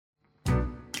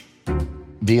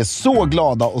Vi är så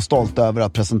glada och stolta över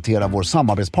att presentera vår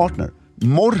samarbetspartner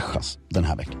Morjas den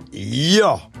här veckan.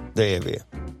 Ja, det är vi.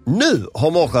 Nu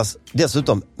har Morjas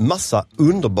dessutom massa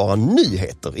underbara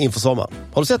nyheter inför sommaren.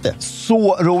 Har du sett det?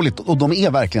 Så roligt, och de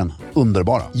är verkligen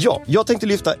underbara. Ja, jag tänkte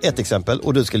lyfta ett exempel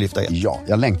och du ska lyfta ett. Ja,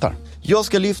 jag längtar. Jag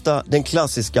ska lyfta den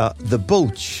klassiska The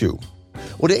Boat Shoe.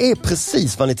 Och det är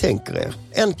precis vad ni tänker er.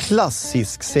 En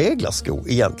klassisk seglarsko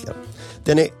egentligen.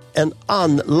 Den är en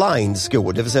unlined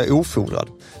sko, det vill säga ofodrad,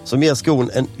 som ger skon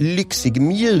en lyxig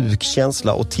mjuk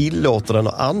känsla och tillåter den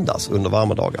att andas under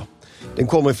varma dagar. Den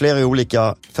kommer i flera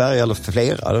olika färger, eller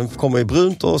flera. Den kommer i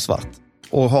brunt och svart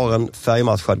och har en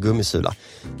färgmatchad gummisula.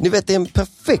 Ni vet, det är en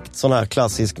perfekt sån här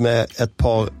klassisk med ett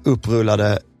par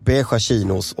upprullade beige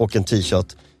chinos och en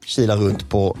t-shirt. Kila runt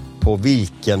på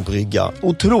vilken brygga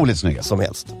Otroligt snygga som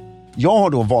helst. Jag har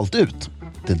då valt ut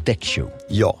The Deck Shoe.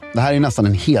 Ja. Det här är nästan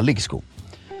en helig sko.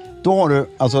 Då har du,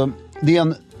 alltså, det är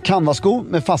en canvas-sko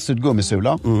med fastsydd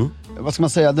gummisula. Vad ska man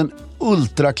säga, den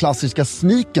ultraklassiska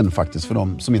sneaken faktiskt, för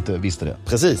de som inte visste det.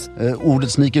 Precis.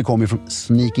 Ordet sneaker kommer ju från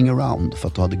sneaking around, för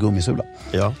att du hade gummisula.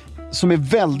 Ja. Som är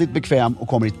väldigt bekväm och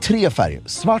kommer i 3 färger.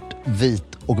 Svart,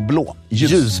 vit och blå.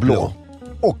 Ljusblå.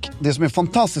 Och det som är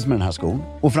fantastiskt med den här skon,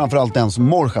 och framförallt den som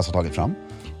Morjas har tagit fram,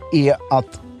 är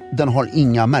att den har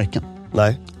inga märken.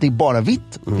 Nej. Det är bara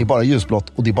vitt, det är bara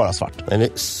ljusblått och det är bara svart. Den är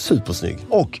supersnygg.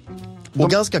 Och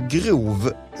ganska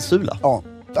grov sula. Ja,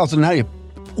 alltså den här är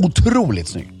otroligt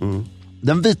snygg.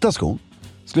 Den vita skon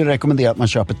skulle jag rekommendera att man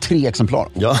köper 3 exemplar.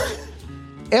 Ja.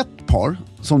 Ett par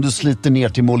som du sliter ner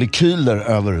till molekyler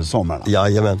över sommarna.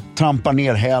 Jajamän. Trampar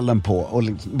ner hälen på och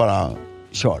bara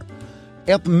kör.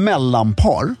 Ett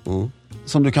mellanpar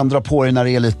som du kan dra på dig när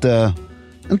det är lite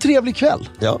en trevlig kväll.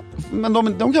 Ja. Men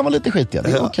de kan vara lite skitiga,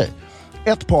 det är okej.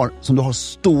 Ett par som du har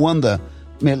stående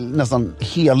med nästan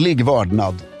helig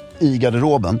vördnad i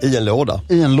garderoben. I en låda.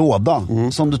 I en låda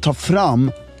som du tar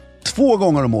fram 2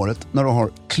 gånger om året när du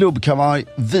har klubbkavaj,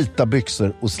 vita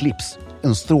byxor och slips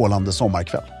en strålande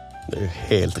sommarkväll. Det är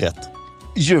helt rätt.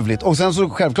 Ljuvligt. Och sen så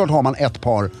självklart har man ett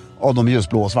par av de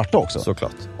ljusblå och svarta också.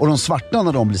 Såklart. Och de svarta,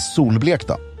 när de blir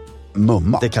solblekta,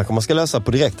 mumma. Det kanske man ska lösa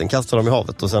på direkten. Kasta dem i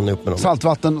havet och sen upp med dem.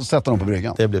 Saltvatten och sätta dem på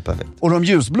bryggan. Det blir perfekt. Och de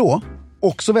ljusblå,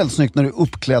 också väldigt snyggt när du är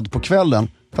uppklädd på kvällen,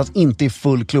 fast inte i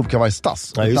full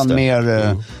klubbkavajstass. Ja, utan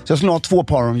mer, så jag skulle ha 2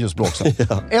 par av de ljusblå också.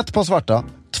 Ja. 1 par svarta,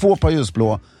 2 par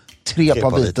ljusblå, 3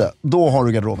 par vita. Då har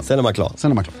du garderoben. Sen är man klar.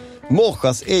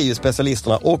 Morjas är ju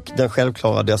specialisterna och den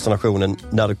självklara destinationen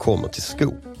när det kommer till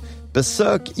sko.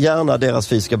 Besök gärna deras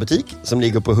fysiska butik som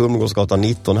ligger på Humlegårdsgatan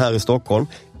 19 här i Stockholm.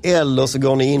 Eller så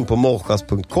går ni in på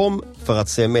morjas.com för att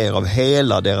se mer av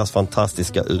hela deras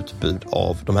fantastiska utbud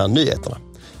av de här nyheterna.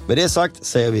 Med det sagt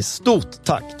säger vi stort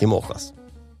tack till Morjas.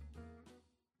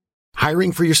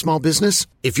 Hiring for your small business?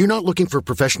 If you're not looking for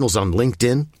professionals on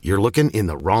LinkedIn, you're looking in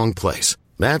the wrong place.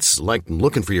 That's like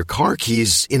looking for your car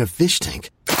keys in a fish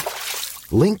tank.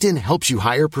 LinkedIn helps you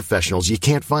hire professionals you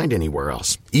can't find anywhere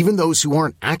else, even those who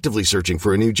aren't actively searching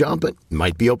for a new job but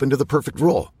might be open to the perfect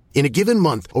role. In a given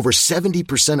month, over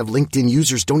 70% of LinkedIn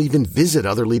users don't even visit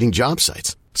other leading job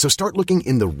sites. So start looking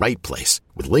in the right place.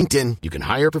 With LinkedIn, you can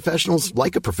hire professionals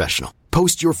like a professional.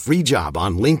 Post your free job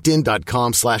on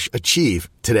linkedin.com/achieve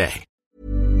today.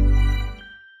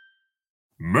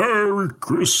 Merry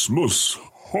Christmas!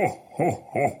 Ho, ho,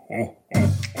 ho, ho, ho,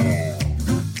 ho.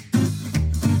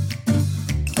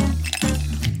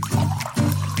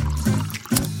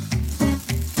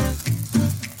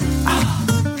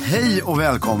 Hej och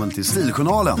välkommen till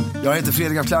Stiljournalen. Jag heter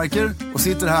Fredrik af Klerker och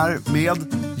sitter här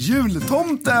med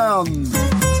jultomten.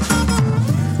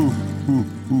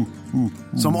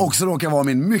 Som också råkar vara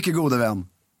min mycket goda vän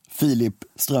Filip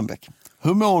Strömbäck.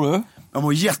 Hur mår du? Jag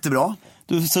mår jättebra.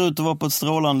 Du ser ut att vara på ett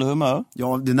strålande humör.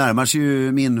 Ja, det närmar sig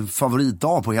ju min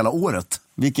favoritdag på hela året.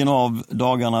 Vilken av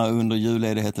dagarna under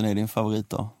julledigheten är din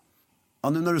favoritdag? Ja,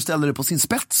 nu när du ställer det på sin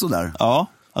spets så där. Ja,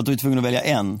 att du är tvungen att välja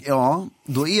en. Ja,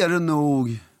 då är det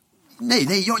nog...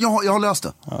 Nej, jag har löst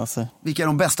det. Ja, se. Vilka är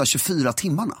de bästa 24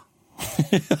 timmarna?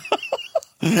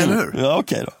 Eller hur? Ja,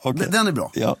 okej då. Okay. Den är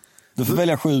bra. Ja. Du får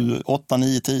välja 7, 8,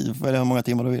 9, 10. Du får välja hur många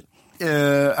timmar du vill.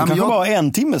 Kanske bara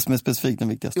en timme som är specifikt den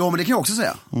viktigaste. Ja, men det kan jag också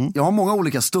säga. Jag har många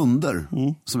olika stunder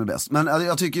som är bäst. Men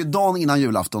jag tycker dagen innan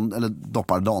julafton, eller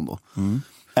doppardagen då.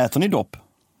 Äter ni dopp?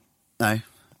 Nej,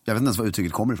 jag vet inte ens var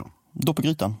uttrycket kommer ifrån. Dopp i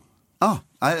grytan?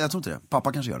 Nej, jag tror inte det.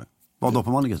 Pappa kanske gör det. Vad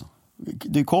doppar man i grytan?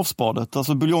 Det är korvspadet,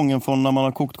 alltså buljongen från när man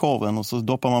har kokt korven och så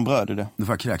doppar man bröd i det. Nu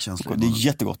får jag kräkkänsla. Det är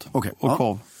jättegott. Okay, och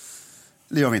korv.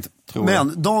 Det gör vi inte.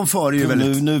 Men dagen före är ju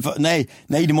väldigt... Nej,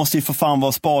 det måste ju för fan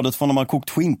vara spadet från när man har kokt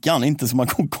skinkan, inte som man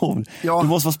har kokt korv. Ja. Det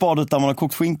måste vara spadet där man har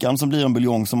kokt skinkan som blir en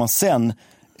buljong som man sen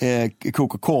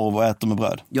kokar korv och äter med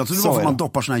bröd. Jag tror det Så var för är man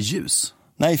doppar såna här ljus.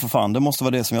 Nej för fan, det måste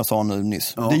vara det som jag sa nu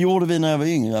nyss. Ja. Det gjorde vi när jag var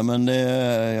yngre, men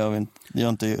den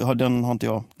har inte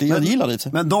jag. Jag gillar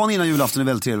det. Men dagen innan julafton är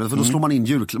väldigt trevligt, för då slår man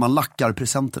in man lackar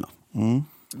presenterna.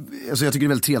 Alltså jag tycker det är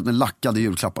väldigt trevligt med lackade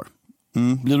julklappar.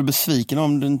 Blir du besviken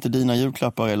om inte dina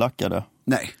julklappar är lackade?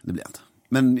 Nej, det blir jag inte.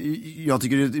 Men jag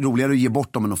tycker det är roligare att ge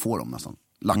bort dem än att få dem nästan.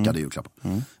 Lackade julklappar.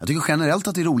 Jag tycker generellt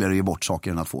att det är roligare att ge bort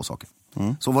saker än att få saker.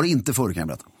 Så var det inte förr, kan jag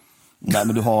berätta. Nej,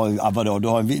 men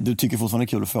du tycker fortfarande det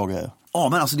är kul att få grejer. Ja,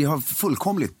 men alltså det har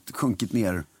fullkomligt sjunkit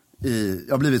ner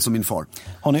jag har blivit som min far.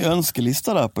 Har ni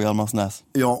önskelista där på Hjalmarsnäs?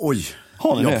 Ja, oj.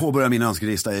 Har ni jag det? påbörjar min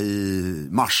önskelista i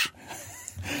mars.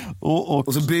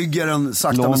 Och så bygger den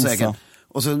sakta men säkert.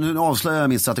 Och så nu avslöjar jag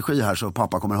min strategi här så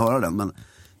pappa kommer höra den. Men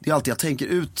det är alltid jag tänker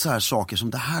ut så här saker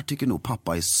som det här tycker nog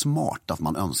pappa är smart att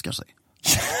man önskar sig.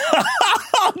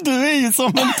 Du är ju som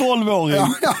en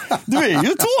 12-åring. Du är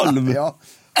ju 12. Ja.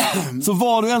 Så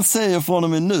vad du än säger från och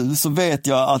med nu så vet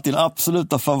jag att din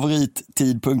absoluta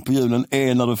favorittidpunkt på julen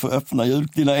är när du får öppna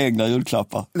dina egna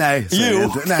julklappar. Nej, så är det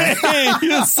inte. Nej. Det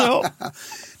är ju så.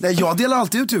 Nej, jag delar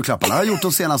alltid ut julklapparna. Jag har gjort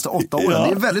de senaste 8 åren. Ja.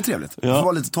 Det är väldigt trevligt. Ja. Får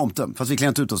vara lite tomte, fast vi klär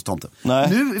inte ut oss till tomte. Nej.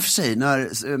 Nu i och för sig, när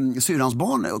syrans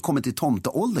barn kommer till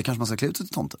tomteålder kanske man ska klä ut sig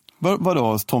till tomte.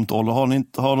 Vadå tomteålder?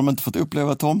 Har de inte fått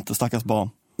uppleva tomte, stackars barn?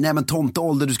 Nej, men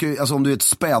tomteålder, alltså om du är ett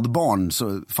spädbarn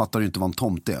så fattar du inte vad en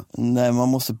tomte är. Nej, man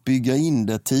måste bygga in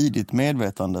det tidigt,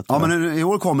 medvetandet. Ja, men i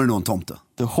år kommer det nog en tomte.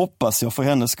 Det hoppas jag för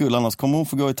hennes skull, annars kommer hon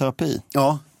få gå i terapi.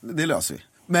 Ja, det löser vi.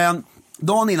 Men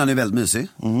dagen innan är väldigt mysig.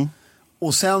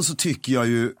 Och sen så tycker jag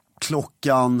ju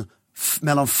klockan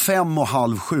mellan 5 och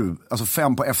halv 7, alltså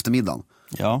 5 på eftermiddagen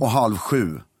och halv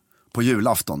 7 på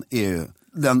julafton är ju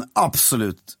den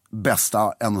absolut bästa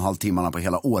 1,5 timmarna på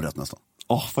hela året nästan.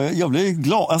 Jag blir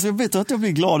glad, alltså jag vet att jag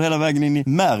blir glad hela vägen in i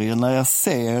märgen när jag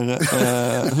ser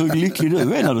hur lycklig du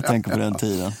är när du tänker på den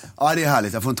tiden. Ja, det är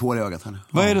härligt, jag får en tår i ögat här nu.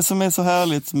 Vad är det som är så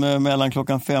härligt med mellan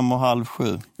klockan 5 och halv 7?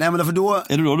 Nej, men därför då...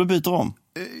 Är det då du byter om?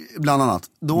 Bland annat.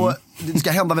 Då, det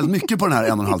ska hända väldigt mycket på den här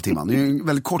 1,5 timman. Det är en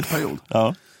väldigt kort period.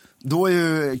 Ja. Då är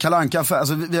ju Kalle Anka,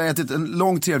 alltså vi har ätit en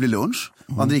lång trevlig lunch.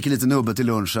 Man dricker lite nubbet till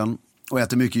lunchen och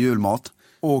äter mycket julmat.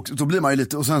 Och då blir man ju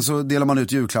lite, och sen så delar man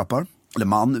ut julklappar.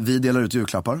 Eller vi delar ut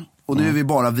julklappar. Och nu är vi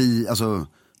bara alltså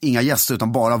inga gäster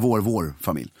utan bara vår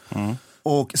familj.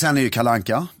 Och sen är ju Kalle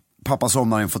Anka, pappa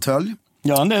somnar i en fåtölj.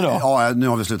 Ja, det då? Ja, nu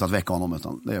har vi slutat väcka honom.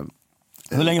 Utan det är,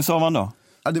 hur länge sover han då?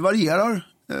 Ja, det varierar.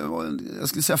 Jag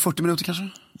skulle säga 40 minuter kanske.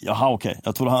 Jaha, okej.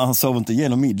 Jag trodde han sov inte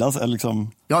igenom middags eller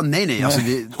liksom... Ja, nej. Alltså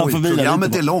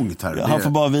programmet är långt här. Ja, han får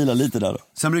bara vila lite där då.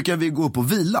 Sen brukar vi gå upp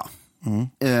och vila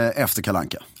efter Kalle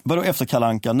Anka. Vadå efter Kalle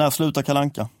Anka? När slutar Kalle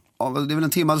Anka? Ja, det är väl en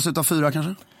timme, det slutar 4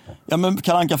 kanske. Ja, men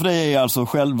Kalle Anka för dig är alltså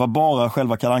bara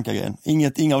själva Kalle Anka-grejen.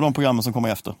 Inga av de programmen som kommer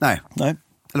efter. Nej. Eller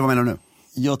vad menar du nu?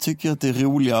 Jag tycker att det är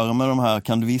roligare med de här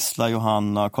Kan du vissla,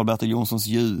 Johanna, Karl-Bertil Jonssons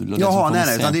jul. Och jaha,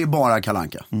 nej, utan det är bara Kalle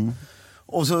Anka.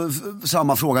 Och så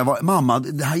samma fråga, mamma,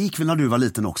 det här gick väl när du var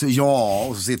liten också? Ja,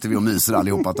 och så sitter vi och myser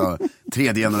allihopa att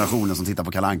tredje generationen som tittar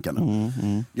på Kalle Anka nu.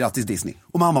 Grattis Disney.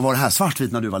 Och mamma, var det här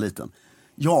svartvitt när du var liten?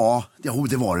 Ja,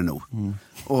 det var det nog.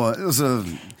 Och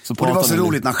det var så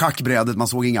roligt när schackbrädet, man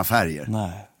såg inga färger.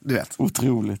 Nej. Du vet.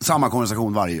 Otroligt. Samma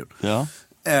konversation varje jul. Ja.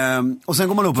 Och sen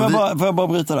går man upp och... Får jag bara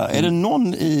bryta där? Är det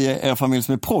någon i er familj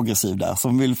som är progressiv där,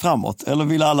 som vill framåt? Eller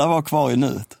vill alla vara kvar i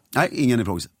nuet? Nej, ingen är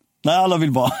progressiv. Nej, alla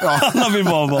vill bara. Ja. Alla vill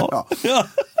bara vara. Ja.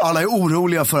 Alla är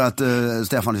oroliga för att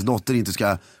Stefanis dotter inte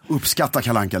ska uppskatta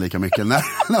Kalle Anka lika mycket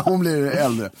när hon blir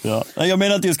äldre. Ja. Jag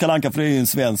menar inte just Kalle Anka, för det är ju en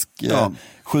svensk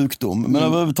sjukdom. Men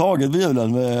överhuvudtaget vid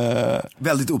julen.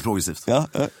 Väldigt oprogressivt. Ja.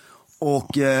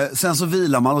 Och sen så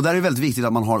vilar man, och där är det väldigt viktigt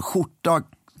att man har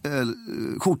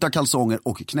skjorta, kalsonger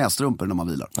och knästrumpor när man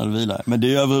vilar. När du vilar. Men det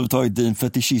är ju överhuvudtaget din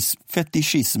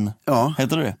fetischism.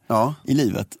 Heter det? Ja. I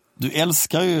livet. Du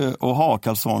älskar ju att ha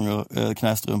kalsonger,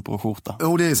 knästrumpor och skjorta.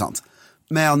 Jo, det är sant.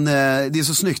 Men det är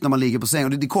så snyggt när man ligger på säng.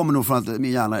 Och det kommer nog från att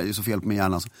min hjärna är så fel på min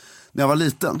hjärna. När jag var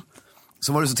liten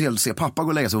så var det så trevligt att se pappa gå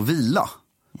och lägga sig och vila.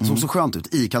 Det såg så skönt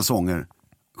ut i kalsonger,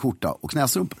 skjorta och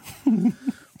knästrumpor.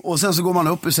 Och sen så går man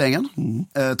upp ur sängen,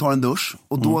 tar en dusch.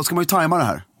 Och då ska man ju tajma det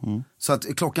här. Så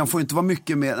att klockan får inte vara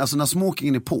mycket mer, alltså när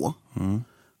smokingen är på,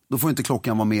 då får inte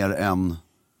klockan vara mer än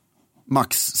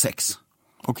max 6.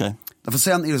 Okej. Därför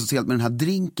sen är det så trevligt med den här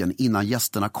drinken innan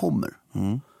gästerna kommer.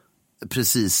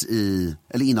 Precis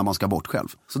eller innan man ska bort själv.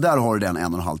 Så där har du den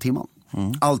 1,5 timman.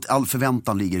 All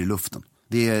förväntan ligger i luften.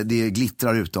 Det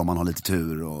glittrar ute om man har lite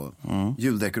tur. Och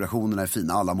juldekorationerna är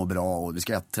fina, alla mår bra. Och vi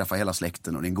ska träffa hela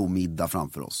släkten och det är en god middag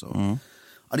framför oss.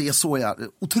 Ja, det är så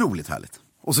otroligt härligt.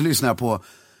 Och så lyssnar jag på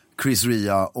Chris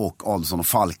Ria och Adelsson och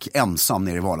Falk ensam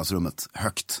nere i vardagsrummet.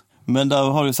 Högt. Men där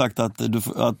har du sagt att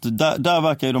där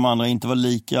verkar ju de andra inte vara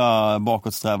lika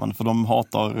bakåtsträvande, för de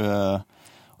hatar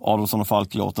Adolfsson och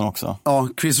Falk-låten också. Ja,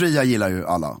 Chris Ria gillar ju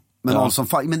alla. Men,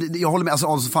 jag håller med, alltså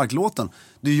Adolfsson Falk-låten,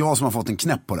 det är jag som har fått en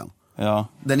knäpp på den. Ja.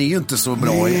 Den är ju inte så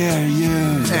bra.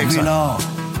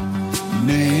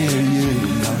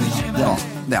 Ja,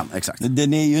 den, exakt.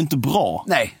 Den är ju inte bra.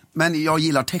 Nej, men jag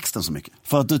gillar texten så mycket.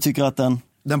 För att du tycker att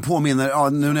den påminner,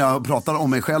 nu när jag pratar om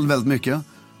mig själv väldigt mycket,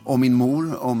 om min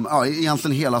mor, om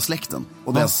egentligen hela släkten.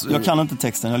 Och dess, jag kan inte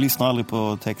texten, jag lyssnar aldrig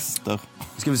på texter.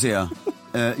 Ska vi se.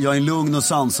 Jag är en lugn och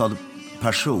sansad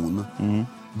person.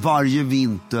 Varje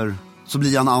vinter så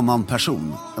blir jag en annan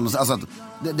person. Alltså att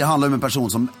det handlar om en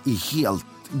person som är helt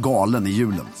galen i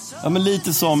julen. Ja, men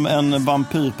lite som en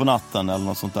vampyr på natten eller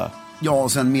något sånt där. Ja,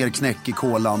 och sen mer knäck i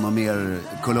kolan och mer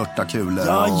kulörta-kulor.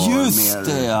 Ja, just mer,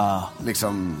 det, ja.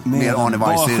 Liksom, mer Arne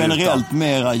Weise i rutan. Generellt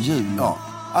mera jul. Ja,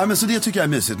 men så det tycker jag är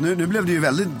mysigt. Nu blev det ju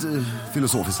väldigt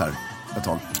filosofiskt här ett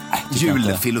tag.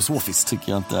 Julfilosofiskt.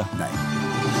 Tycker jag inte. Nej.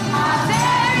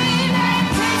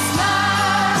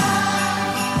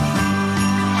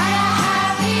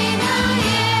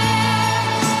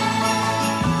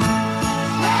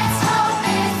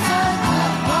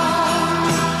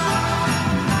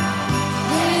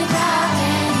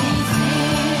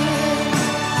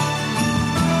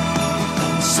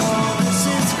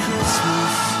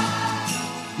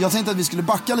 Jag tänkte att vi skulle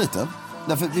backa lite.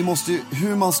 Därför att vi måste ju,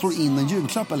 hur man slår in en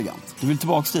julklapp elegant. Du vill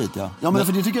tillbaka dit, ja. Ja, men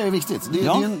för det tycker jag är viktigt. Det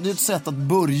är ett sätt att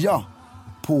börja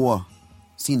på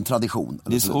sin tradition.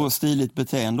 Det är så stiligt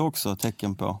beteende också,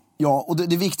 tecken på. Ja, och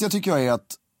det viktiga tycker jag är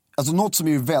att, alltså något som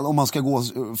är väl, om man ska gå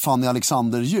Fanny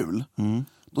Alexander jul,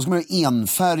 då ska man ha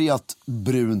enfärgat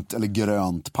brunt eller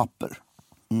grönt papper.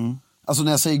 Alltså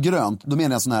när jag säger grönt, då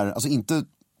menar jag sån här, alltså inte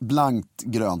blankt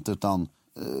grönt utan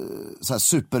så här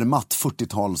supermatt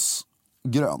 40-tals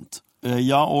grönt.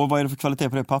 Ja, och vad är det för kvalitet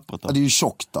på det pappret då? Ja, det är ju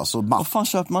tjockt alltså, matt. Vad fan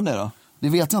köper man det då? Det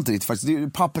vet jag inte riktigt faktiskt. Det är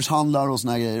pappershandlar och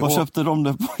såna här grejer. Vad köpte de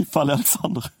det på i Fanny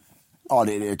Alexander? Ja,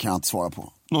 det kan jag inte svara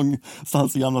på.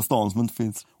 Någonstans i Gamla stan som inte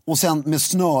finns. Och sen med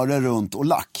snöre runt och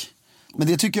lack. Men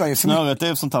det tycker jag är för Snöret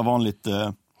är sånt här vanligt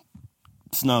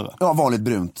snöre. Ja, vanligt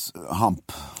brunt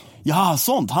hamp. Ja,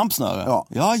 sånt hampsnöre.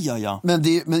 Ja. Men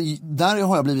där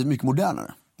har jag blivit mycket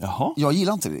modernare. Jaha. Jag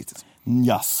gillar inte det riktigt.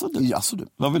 Jaså du.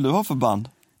 Vad vill du ha för band?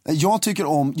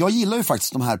 Jag gillar ju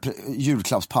faktiskt de här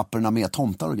julklappspapperna med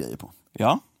tomtar och grejer på.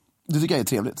 Ja. Det tycker jag är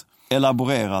trevligt.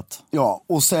 Elaborerat. Ja,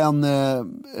 och sen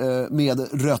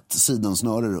med rött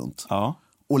sidensnöre runt. Ja.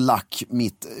 Och lack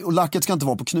mitt. Och lacket ska inte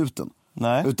vara på knuten.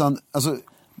 Nej. Utan, alltså,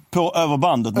 på över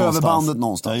bandet någonstans. Över bandet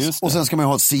någonstans. Ja, just det. Och sen ska man ju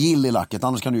ha ett sigill i lacket,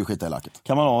 annars kan du ju skita i lacket.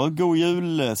 Kan man ha god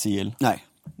jul-sigill? Nej.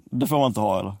 Det får man inte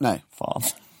ha, eller? Nej. Fan.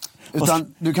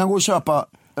 Utan du kan gå och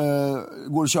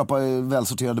köpa i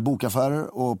välsorterade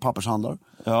bokaffärer och pappershandlar.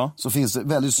 Ja. Så finns det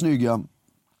väldigt snygga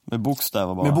med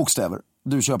bokstäver bara. Med bokstäver.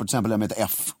 Du köper till exempel med ett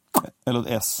F. Eller ett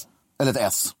S. Eller ett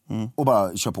S. Och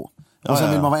bara kör på. Och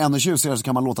sen vill man vara ännu tjusigare så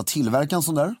kan man låta tillverka en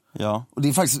sån där. Ja. Och det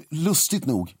är faktiskt lustigt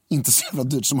nog inte så jävla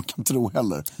dyrt som man kan tro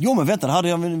heller. Jo, men vänta, det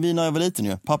hade vi när jag var liten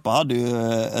ju. Pappa hade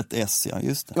ju ett S, ja,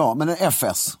 just det. Ja, men en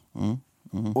FS.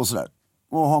 Och sådär.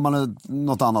 Och har man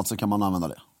något annat så kan man använda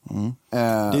det. Det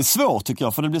är svårt tycker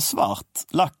jag, för det blir svart,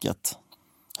 lacket.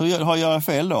 Har jag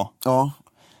fel då? Ja.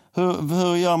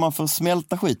 Hur gör man för att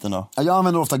smälta skiten då? Jag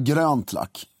använder ofta grönt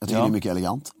lack. Jag tycker det är mycket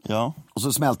elegant. Ja. Och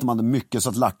så smälter man det mycket så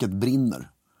att lacket brinner.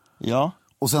 Ja.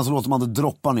 Och sen så låter man det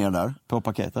droppa ner där. På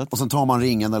paketet. Och sen tar man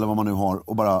ringen eller vad man nu har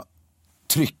och bara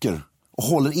trycker. Och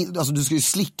håller in, alltså du ska ju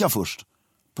slicka först.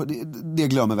 Det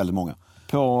glömmer väldigt många.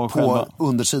 På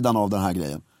undersidan av den här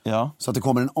grejen. Ja. Så att det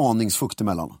kommer en aningsfukt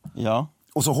emellan. Ja.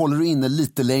 Och så håller du inne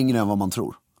lite längre än vad man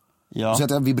tror. Ja. Så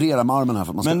att jag vibrerar med armen här.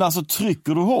 För att man ska... Men alltså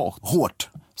trycker du hårt? Hårt.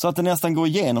 Så att det nästan går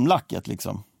igenom lacket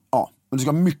liksom? Ja, men du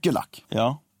ska ha mycket lack.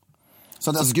 Ja. Så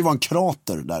att det ska vara en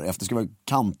krater där efter, det ska vara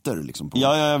kanter liksom. På.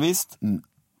 Ja, visst.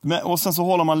 Men, och sen så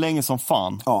håller man länge som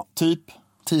fan. Ja. Typ?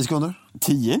 10 sekunder.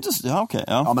 10? Inte så, ja okej.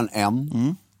 Ja. Ja, men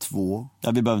 1, 2,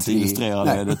 Ja, vi behöver inte 3. illustrera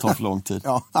det, det tar för lång tid.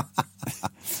 Ja.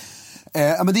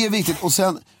 Men det är viktigt.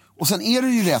 Och sen är det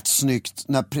ju rätt snyggt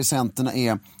när presenterna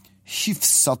är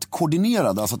hyfsat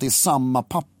koordinerade. Alltså att det är samma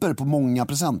papper på många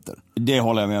presenter. Det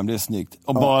håller jag med om, det är snyggt.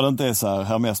 Och bara det inte är så här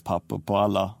Hermes-papper på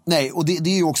alla. Nej, och det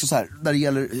är ju också så här, där det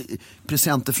gäller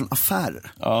presenter från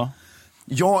affärer. Ja.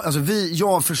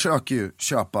 Jag försöker ju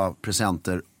köpa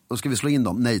presenter, och ska vi slå in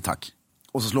dem? Nej tack.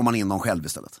 Och så slår man in dem själv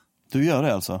istället. Du gör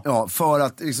det alltså? Ja, för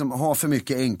att liksom ha för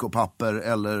mycket NK-papper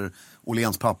eller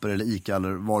Åhléns papper eller ICA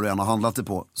eller vad du än har handlat det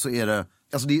på, så är det,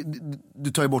 alltså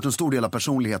du tar ju bort en stor del av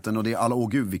personligheten och det är alla,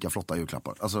 gud vilka flotta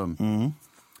julklappar. Alltså...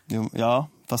 Jo, ja,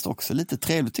 fast också lite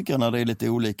trevligt tycker jag när det är lite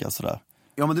olika sådär.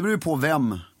 Ja, men det beror ju på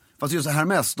vem. Fast just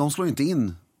Hermes, de slår inte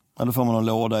in. Ja, då får man en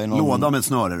låda i någon... Låda med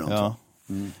snöre runt. Ja.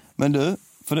 Men du,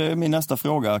 för det är min nästa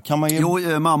fråga. Kan man ge...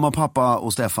 Jo, mamma, pappa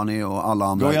och Stephanie och alla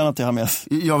andra. Gå gärna till Hermes.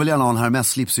 Jag vill gärna ha en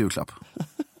Hermes-slips i julklapp.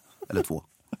 Eller 2.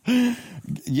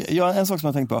 Ja, en sak som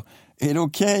jag tänkt på. Är det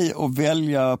okej att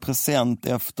välja present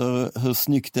efter hur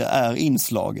snyggt det är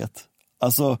inslaget?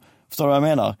 Alltså, förstår du vad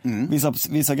jag menar?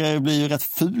 Vissa grejer blir ju rätt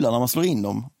fula när man slår in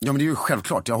dem. Ja, men det är ju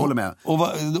självklart, jag håller med.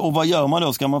 Och vad gör man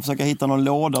då? Ska man försöka hitta någon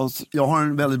låda? Jag har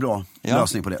en väldigt bra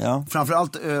lösning på det. Ja.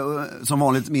 Framförallt, som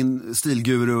vanligt, min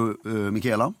stilguru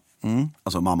Mikaela.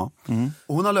 Alltså mamma.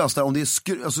 Och hon har löst det om det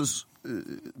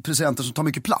är presenter som tar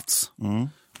mycket plats.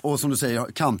 Och som du säger,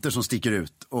 kanter som sticker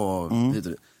ut. Och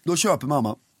då köper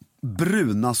mamma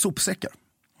bruna sopsäckar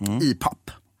i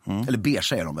papp. Eller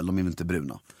beige är de väl, de är väl inte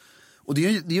bruna. Och det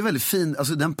är väldigt fin,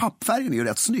 alltså den pappfärgen är ju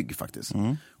rätt snygg faktiskt.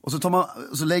 Och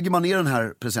så lägger man ner den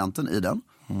här presenten i den.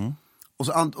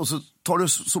 Och så tar du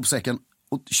sopsäcken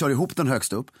och kör ihop den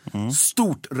högst upp.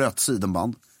 Stort rött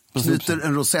sidenband. Knyter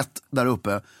en rosett där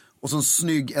uppe. Och så en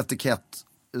snygg etikett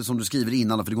som du skriver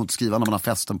innan, för det går inte att skriva när man har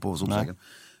festen på sopsäcken.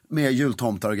 Med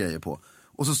jultomtar och grejer på.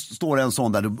 Och så står det en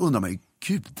sån där, då undrar man ju,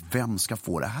 gud, vem ska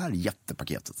få det här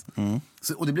jättepaketet?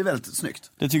 Och det blir väldigt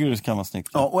snyggt. Det tycker du kan vara snyggt.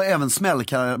 Ja, och även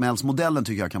smällkaramellsmodellen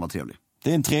tycker jag kan vara trevlig.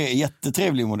 Det är en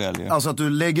jättetrevlig modell ju. Alltså att du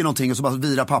lägger någonting och så bara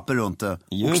virar papper runt det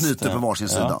och knyter på varsin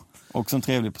sida. Och en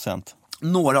trevlig present.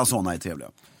 Några sådana är trevliga.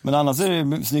 Men annars är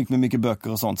det snyggt med mycket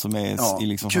böcker och sånt som är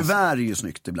liksom kuvert är ju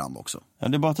snyggt ibland också. Ja,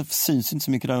 det är bara att det syns inte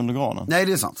så mycket där under granen. Nej,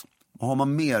 det är sant. Och har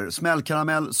man mer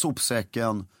smällkaramell,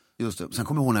 sopsäcken, just det. Sen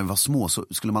kommer jag ihåg när vi var små så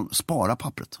skulle man spara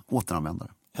pappret, återanvända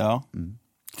det. Ja.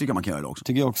 Tycker jag man kan göra det också.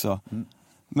 Tycker jag också.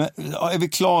 Men är vi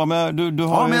klara med, du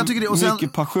har men jag tycker det. Och sen,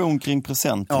 mycket passion kring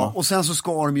presenterna. Ja, och sen så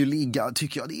ska de ju ligga,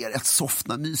 tycker jag, det är rätt soft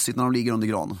och mysigt när de ligger under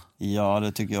granen. Ja,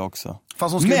 det tycker jag också.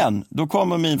 Men, då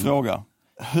kommer min fråga.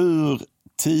 Hur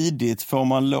tidigt får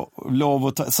man lov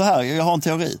att ta... Så här, jag har en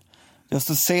teori.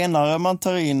 Desto senare man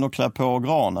tar in och klär på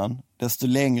granen, desto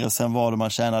längre sen var det man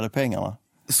tjänade pengarna.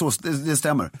 Så, det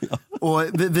stämmer. Ja.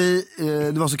 Och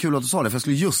det var så kul att du sa det, för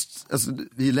jag skulle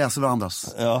vi läser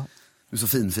varandras. Ja. Du är så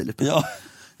fin, Filip. Ja.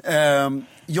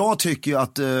 Jag tycker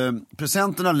att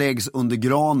presenterna läggs under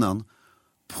granen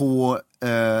på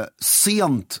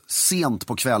sent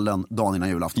på kvällen dagen innan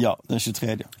julafton. Ja, den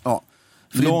 23. Ja.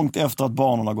 Långt efter att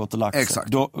barnen har gått och lagt sig. Exakt.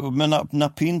 Men när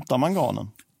pyntar man granen?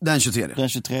 Den 23. Den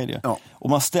 23. Ja. Och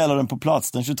man ställer den på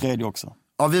plats den 23 också.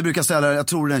 Ja, vi brukar ställa, jag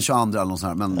tror den 22 eller något sånt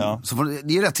här. Men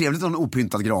det är rätt trevligt att ha en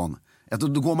opyntad gran.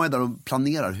 Då går man ju där och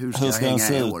planerar hur ska jag hänga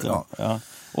i år. Ja.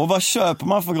 Och vad köper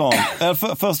man för gran?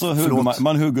 Först så hugger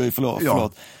man hugger i,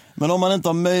 förlåt. Men om man inte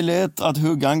har möjlighet att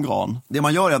hugga en gran. Det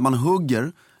man gör är att man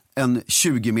hugger en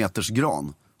 20 meters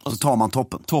gran. Och så tar man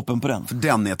toppen. Toppen på den. För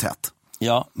den är tätt.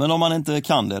 Ja, men om man inte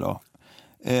kan det då?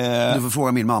 Du får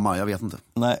fråga min mamma, jag vet inte.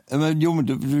 Nej, men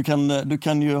du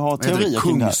kan ju ha teorier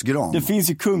kring det här. Det finns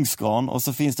ju kungsgran och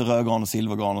så finns det rödgran och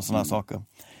silvergran och såna här saker.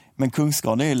 Men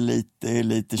kungsgran är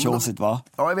lite tjåsigt, va?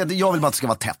 Ja, jag vill bara att det ska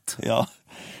vara tätt. Ja.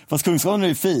 Fast kungsgran är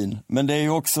ju fin, men det är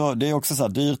också så här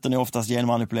dyrt, den är oftast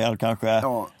genmanipulerad kanske.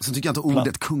 Ja, så tycker jag inte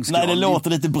ordet kungsgran. Nej, det låter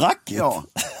lite brackigt. Ja.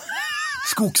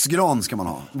 Skogsgran ska man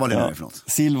ha, vad det är för något.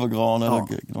 Silvergran eller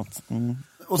något.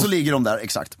 Och så ligger de där,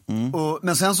 exakt.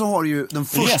 Men sen så har du ju den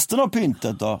första... Resten av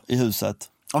pyntet då, i huset?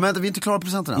 Ja, men vi är inte klara på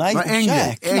presenterna. Nej,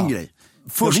 en grej.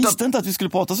 Jag visste inte att vi skulle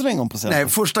prata så länge om presenter. Nej,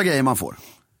 första grejen man får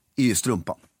är ju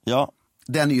strumpan. Ja.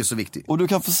 Den är ju så viktig. Och du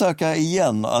kan försöka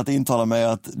igen att intala mig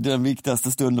att den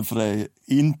viktigaste stunden för dig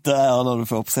inte är när du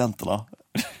får presenterna.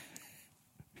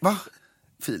 Va?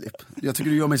 Filip, jag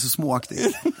tycker du gör mig så småaktig.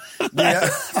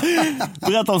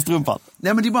 Berätta om strumpan.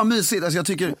 Nej, men det är bara mysigt. Alltså, jag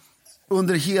tycker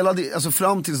under hela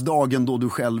fram tills dagen då du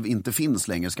själv inte finns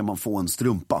längre ska man få en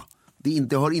strumpa.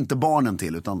 Det hör inte barnen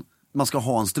till, utan man ska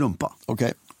ha en strumpa.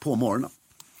 Okay. På morgonen.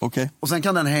 Okay. Och sen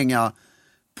kan den hänga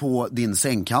på din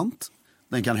sängkant.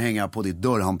 Den kan hänga på ditt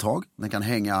dörrhandtag. Den kan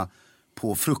hänga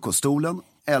på frukoststolen.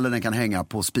 Eller den kan hänga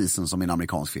på spisen som i en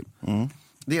amerikansk film.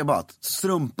 Det är bara att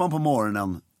strumpan på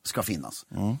morgonen ska finnas.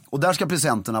 Och där ska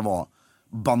presenterna vara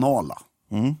banala.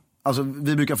 Alltså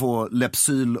vi brukar få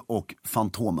Lepsyl och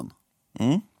Fantomen.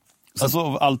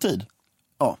 Alltså alltid?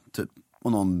 Ja, typ.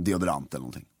 Och någon deodorant eller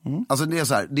någonting. Alltså det är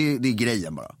så här, det är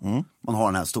grejen bara. Man har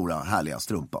den här stora härliga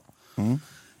strumpan.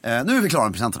 Nu är vi klara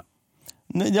med presenterna.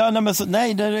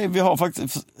 Vi har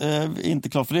faktiskt inte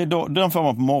klart, för det är den får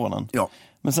man på morgonen. Ja.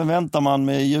 Men sen väntar man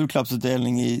med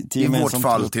julklappsutdelning i vårt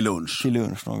fall till lunch. Till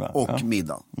lunch någon gång. Och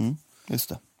middag.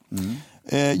 Just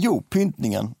det.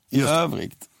 Pyntningen i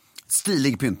övrigt.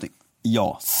 Stilig pyntning.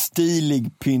 Ja,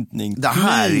 stilig pyntning. Det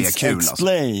här Please är kul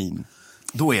explain.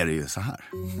 Då är det ju så här.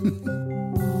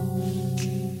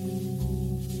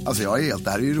 Alltså jag är helt,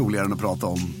 det här är ju roligare än att prata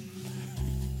om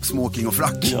smoking och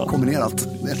frack kombinerat.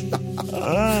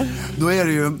 Då är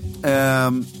det ju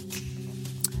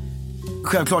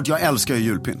självklart, jag älskar ju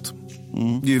julpynt.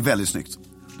 Det är ju väldigt snyggt.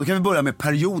 Då kan vi börja med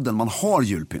perioden man har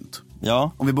julpynt.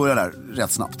 Ja. Om vi börjar där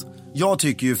rätt snabbt. Jag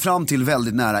tycker ju fram till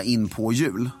väldigt nära in på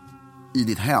jul i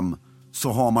ditt hem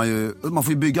så har man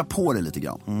får ju bygga på det lite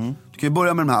grann. Du kan ju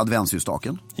börja med den här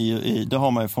adventsljusstaken. Det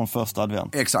har man ju från första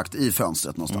advent. Exakt, i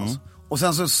fönstret någonstans. Och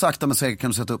sen så sakta men säkert kan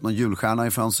du sätta upp någon julstjärna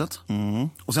i fönstret.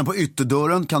 Och sen på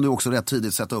ytterdörren kan du också rätt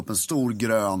tidigt sätta upp en stor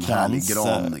grön härlig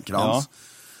grankrans.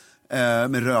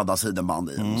 Med röda sidenband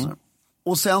i.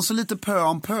 Och sen så lite pö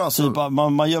om pö. Så... Typ,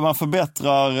 man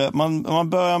förbättrar, man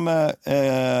börjar med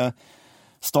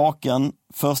staken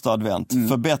första advent,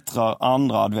 förbättrar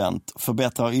andra advent,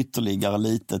 förbättrar ytterligare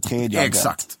lite tredje advent.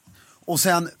 Exakt. Och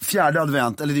sen fjärde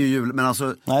advent, eller det är ju jul, men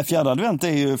alltså... Nej, fjärde advent är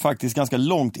ju faktiskt ganska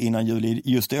långt innan jul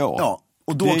just i år. Ja,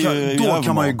 och då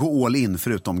kan man ju gå all in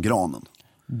förutom granen.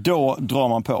 Då drar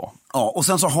man på. Ja, och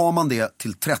sen så har man det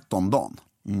till 13 dagen.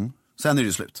 Sen är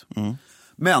det slut.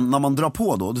 Men när man drar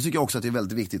på då tycker jag också att det är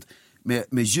väldigt viktigt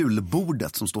med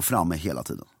julbordet som står framme hela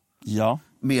tiden. Ja.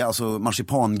 Med alltså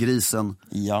marsipangrisen,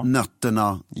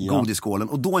 nötterna, godisskålen.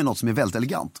 Och då är något som är väldigt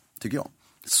elegant, tycker jag.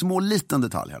 Små liten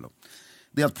detalj här då.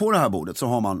 Det är att på det här bordet så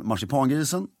har man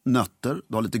marsipangrisen, nötter,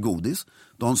 du har lite godis.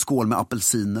 Du har en skål med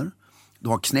apelsiner. Du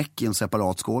har knäck i en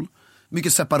separat skål.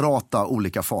 Mycket separata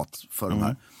olika fat för de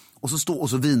här. Och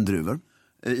så vindruvor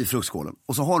i fruktskålen.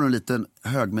 Och så har du en liten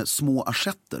hög med små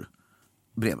assietter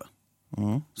bredvid.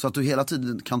 Så att du hela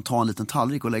tiden kan ta en liten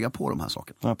tallrik och lägga på de här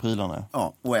sakerna. De här prylarna.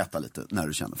 Ja, och äta lite när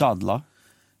du känner.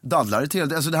 Dadlar är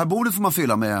trevligt. Alltså det här bordet får man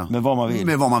fylla med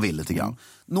vad man vill lite grann.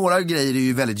 Några grejer är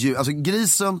ju väldigt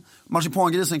alltså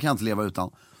marsipangrisen kan jag inte leva utan.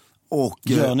 Och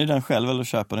gör ni den själv eller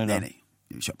köper ni den? Nej,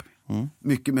 vi köper vi.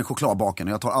 Mycket med chokladbaken.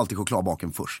 Jag tar alltid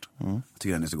chokladbaken först. Jag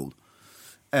tycker den är så god.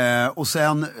 Och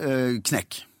sen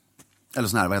knäck. Eller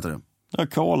sån här, vad heter det? Ja,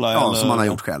 cola eller... eller... som man har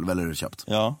gjort själv eller köpt.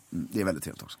 Ja. Det är väldigt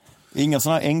trevligt också. Inga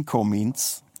såna här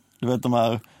NK-mints. Du vet de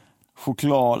här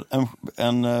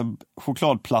en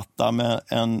chokladplatta med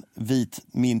en vit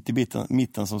mint i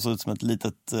mitten som ser ut som ett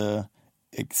litet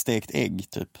stekt ägg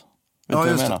typ. Ja,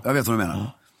 just det. Jag vet vad du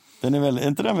menar. Den är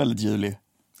inte den väldigt julig?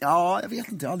 Ja, jag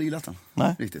vet inte. Jag har aldrig gillat den.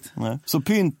 Nej. Riktigt. Nej. Så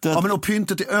pyntet... Ja, men och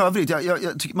pyntet i övrigt.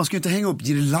 Jag tycker man ska ju inte hänga upp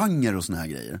girlanger och såna här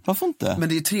grejer. Varför inte? Men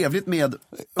det är trevligt med...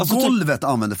 Alltså, golvet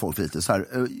använder folk lite. Så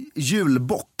här,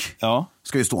 julbock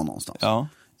ska ju stå någonstans. Ja.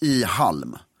 I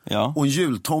halm. Ja. Och en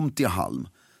jultomt i halm.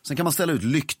 Sen kan man ställa ut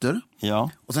lykter. Ja.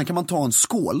 Och sen kan man ta en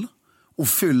skål och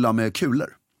fylla med kulor.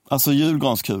 Alltså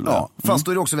julgranskulor. Ja, fast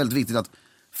då är det också väldigt viktigt att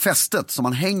fästet som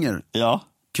man hänger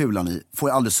kulan i får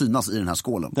ju aldrig synas i den här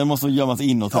skålen. Den måste gömmas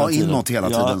inåt hela tiden. Ja, inåt hela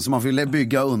tiden. Så man får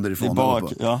bygga underifrån.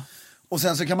 Och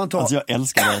sen så kan man ta... Alltså jag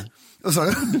älskar dig.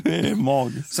 Du är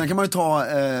magisk. Sen kan man ju ta,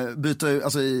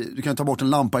 du kan ta bort en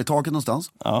lampa i taket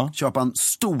någonstans. Ja. Köpa en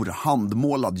stor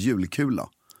handmålad julkula.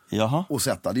 Jaha. Och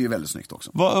sätta, det är ju väldigt snyggt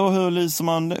också. Och hur lyser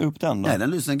man upp den då?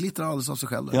 Nej, den glittrar alldeles av sig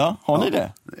själv. Ja, har ni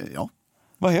det? Ja.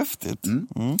 Vad häftigt.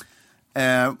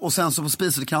 Och sen så på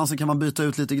spiselkransen kan man byta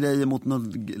ut lite grejer mot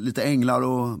lite änglar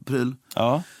och pryl.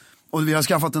 Ja. Och vi har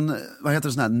skaffat en, vad heter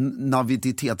det, sån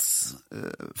här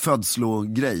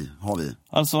födslogrej har vi.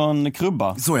 Alltså en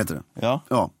krubba. Så heter det.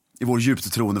 Ja. I vår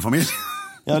djupt troende familj.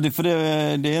 Ja, det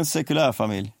är en sekulär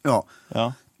familj.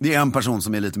 Ja. Det är en person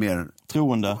som är lite mer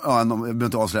troende. Ja, jag behöver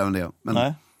inte avslöja det. Men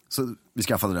nej. Så vi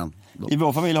skaffade den. Då. I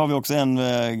vår familj har vi också en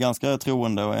ganska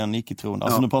troende och en icke-troende.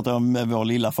 Alltså nu pratar jag om vår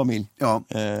lilla familj. Ja.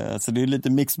 Så det är lite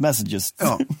mixed messages.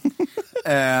 Ja.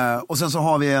 Och sen så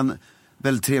har vi en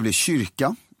väldigt trevlig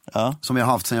kyrka. Som vi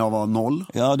har haft sedan jag var 0.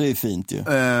 Ja, det är fint ju.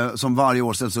 Som varje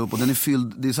år ställs upp och den är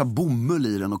fylld, det är så här bomull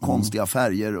i den och konstiga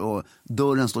färger och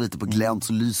dörren står lite på glänt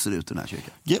så lyser ut den här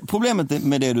kyrkan. Problemet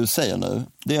med det du säger nu,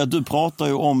 det är att du pratar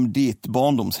ju om ditt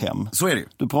barndomshem. Så är det.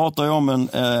 Du pratar ju om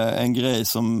en grej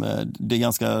som det är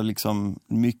ganska liksom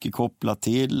mycket kopplat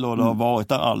till och det har varit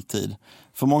där alltid.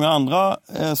 För många andra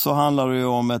så handlar det ju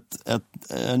om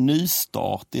en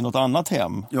nystart i något annat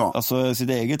hem. Ja. Alltså sitt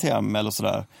eget hem eller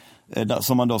sådär.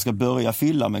 Som man då ska börja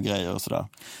fylla med grejer och sådär.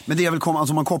 Men det är väl,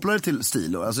 alltså man kopplar det till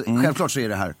stil. Alltså, självklart så är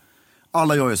det här,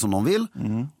 alla gör ju som de vill.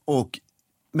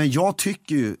 Men jag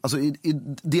tycker ju, alltså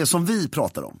det som vi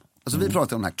pratar om. Alltså vi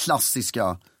pratar om den här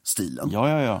klassiska stilen.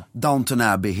 Ja. Downton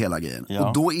Abbey, hela grejen. Ja.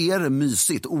 Och då är det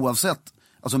mysigt oavsett,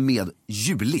 alltså med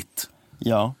juligt.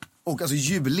 Ja. Och alltså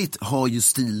juligt har ju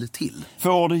stil till.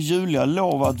 Får det juliga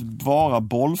lov att vara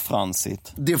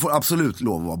bollfransigt? Det får absolut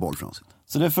lov att vara bollfransigt.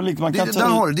 Så det får liksom, man kan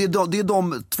det är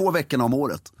de 2 veckorna om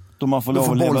året Då man får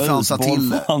lov att leva bollfransa ut till,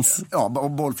 bollfrans. ja,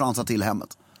 bollfransa till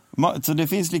hemmet. Så det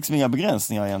finns liksom inga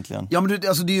begränsningar egentligen? Ja, men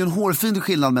alltså, det är ju en hårfin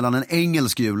skillnad mellan en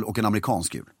engelsk jul och en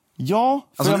amerikansk jul. Ja.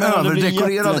 Alltså en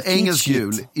överdekorerad engelsk kitschigt.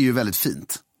 jul är ju väldigt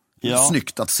fint. Ja.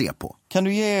 Snyggt att se på. Kan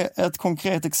du ge ett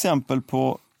konkret exempel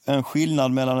på en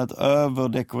skillnad mellan ett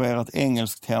överdekorerat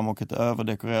engelskt hem och ett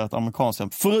överdekorerat amerikanskt hem?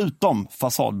 Förutom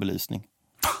fasadbelysning.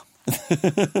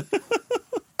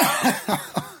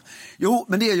 Jo,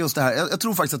 men det är just det här. Jag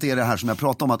tror faktiskt att det är det här som jag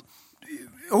pratade om. Att,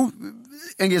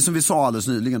 en grej som vi sa alldeles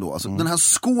nyligen då. Alltså, den här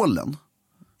skålen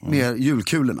med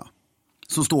julkulorna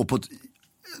som står på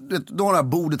du har det här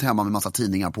bordet hemma med massa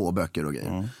tidningar på och böcker och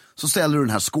grejer. Så ställer du den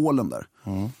här skålen där.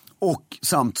 Och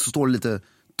samt så står det lite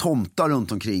tomtar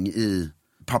runt omkring i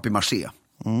papier-maché.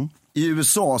 I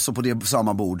USA så på det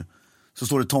samma bord så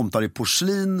står det tomtar i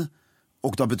porslin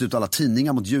och du har bytt ut alla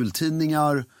tidningar mot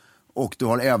jultidningar och du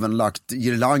har även lagt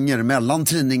girlanger mellan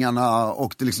tidningarna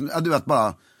och det liksom, du vet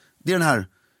bara, det är den här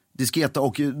disketa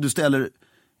och du ställer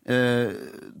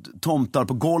tomtar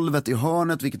på golvet i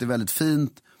hörnet, vilket är väldigt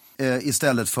fint,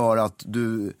 istället för att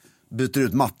du byter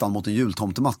ut mattan mot en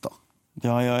jultomtematta.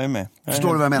 Ja, jag är med. Förstår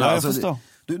du vad jag menar? Ja, jag alltså, förstår.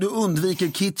 Du undviker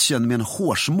kitchen med en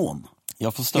hårsmån.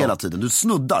 Jag förstår. Hela tiden, du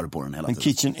snuddar på den hela Men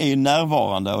tiden. kitchen är ju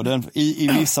närvarande och i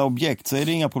vissa objekt så är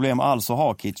det inga problem alls att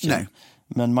ha kitchen. Nej.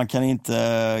 Men man kan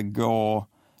inte gå,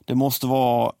 det måste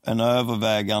vara en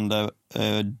övervägande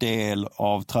del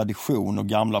av tradition och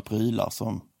gamla prylar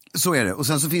som... Så är det. Och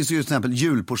sen så finns det ju till exempel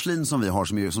julporslin som vi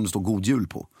har som det står god jul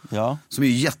på. Ja. Som är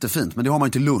ju jättefint, men det har man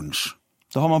ju till lunch.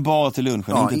 Det har man bara till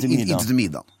lunchen, inte till middagen. Inte till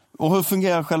middagen. Och hur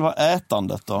fungerar själva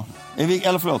ätandet då?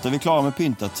 Är vi klara med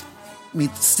pyntet?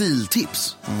 Mitt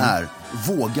stiltips är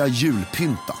våga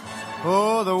julpynta.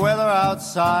 Oh, the weather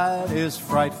outside is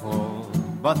frightful,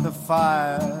 but the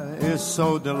fire is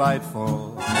so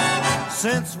delightful.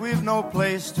 Since we've no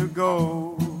place to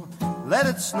go, let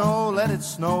it snow, let it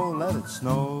snow, let it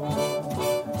snow.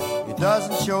 It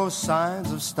doesn't show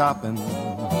signs of stopping,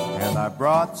 and I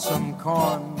brought some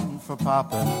corn for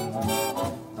popping.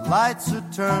 The lights are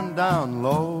turned down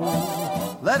low.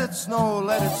 Let it snow,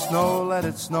 let it snow, let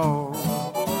it snow.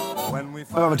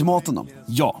 Över till maten då.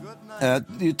 Ja. Det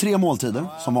är ju 3 måltider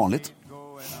som vanligt.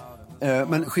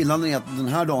 Men skillnaden är att den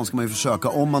här dagen ska man ju försöka,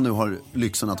 om man nu har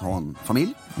lyxen att ha en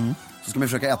familj, så ska man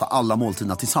försöka äta alla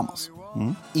måltiderna tillsammans.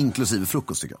 Inklusive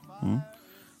frukost tycker jag.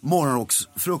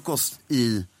 Morgonrocksfrukost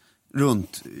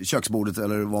runt köksbordet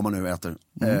eller vad man nu äter.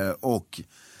 Och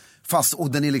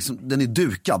den är liksom, den är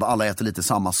dukad, alla äter lite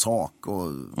samma sak.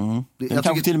 Och Den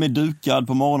kanske till och med dukad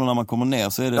på morgonen när man kommer ner.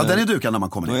 Så är det, ja, den är dukad när man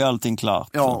kommer ner. Då är allting klart.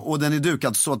 Ja, och den är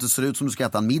dukad så att det ser ut som du ska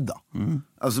äta en middag.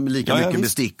 Alltså med lika mycket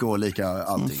bestick och lika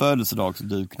allting.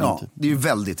 Födelsedagsdukning. Ja, det är ju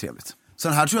väldigt trevligt.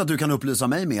 Sen här tror jag att du kan upplysa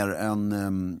mig mer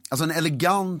än, alltså en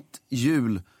elegant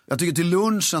jul. Jag tycker till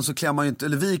lunchen så klär man ju inte,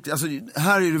 eller alltså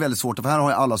här är det väldigt svårt, för här har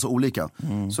ju alla så olika.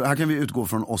 Så här kan vi utgå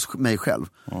från mig själv.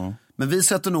 Men vi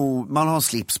sätter nog, man har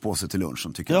slips på sig till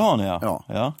lunchen tycker jag. Det har ni,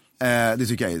 ja. Det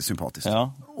tycker jag är sympatiskt.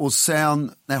 Ja. Och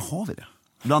sen, har vi det?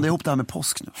 Blanda ihop det här med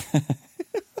påsk nu.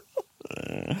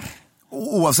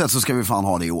 Oavsett så ska vi fan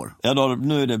ha det i år. Ja, då,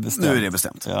 nu är det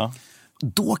bestämt. Ja.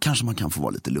 Då kanske man kan få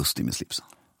vara lite lustig med slipsen.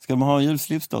 Ska man ha en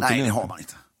julslips då? Nej, det har man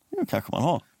inte. Jo, kanske man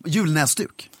har.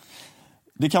 Julnäsduk?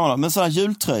 Det kan man ha. Men sån här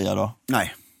jultröja då?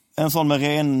 Nej. En sån med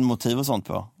renmotiv och sånt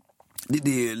på?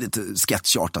 Det är lite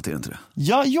sketchartat, är det inte det?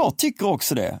 Ja, jag tycker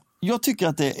också det. Jag tycker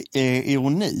att det är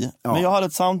ironi. Ja. Men jag hade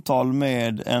ett samtal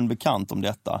med en bekant om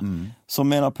detta. Som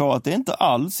menar på att det inte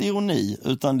alls ironi,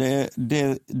 utan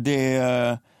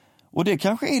och det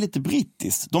kanske är lite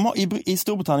brittiskt. I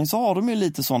Storbritannien så har de ju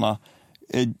lite såna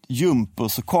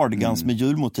jumpers och cardigans med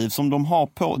julmotiv som de har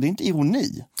på. Det är inte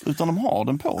ironi, utan de har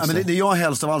den på sig. Men det jag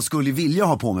helst av allt skulle vilja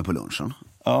ha på mig på lunchen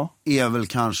är väl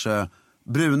kanske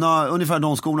bruna, ungefär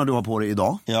de skorna du har på dig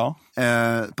idag. Ja.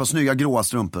 Ett par snygga gråa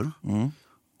strumpor.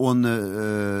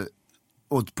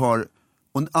 Och ett par,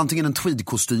 antingen en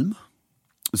tweedkostym,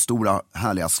 stora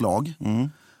härliga slag.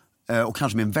 Och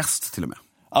kanske med en väst till och med.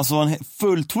 Alltså en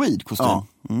full tweedkostym? Ja.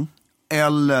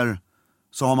 Eller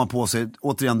så har man på sig,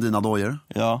 återigen dina dojor.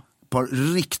 Ja. Ett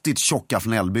par riktigt tjocka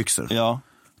flanellbyxor. Ja.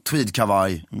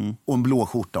 Tweedkavaj och en blå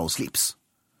skjorta och slips.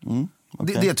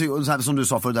 Okay. Det som du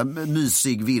sa för det där,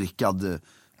 mysig, virkad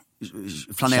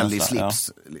flanellig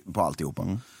slips på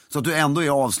alltihopa. Så att du ändå är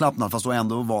avslappnad, fast du har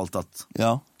ändå valt att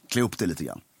klä upp det lite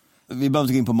grann. Vi behöver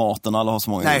inte gå in på maten, alla har så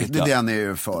många olika. Den är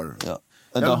ju för... Ja.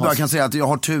 Jag kan säga att jag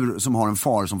har tur som har en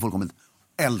far som fullkomligt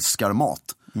älskar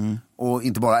mat. Och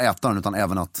inte bara äta den, utan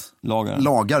även att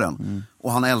laga den.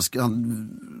 Och han älskar,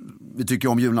 vi tycker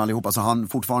om julen allihopa, så han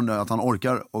fortfarande att han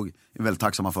orkar och är väldigt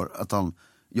tacksamma för att han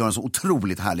gör en så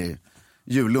otroligt härlig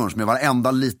jullunch med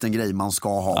varenda liten grej man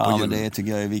ska ha på Ja, jul. men det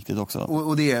tycker jag är viktigt också.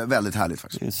 Och det är väldigt härligt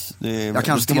faktiskt. Jag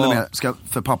kanske ska till och med ska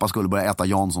för pappa skulle börja äta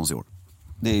Janssons i år.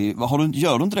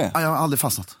 Gör du inte det? Ja, jag har aldrig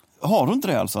fastnat. Har du inte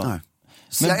det alltså? Nej.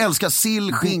 Jag älskar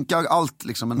sill, skinka, allt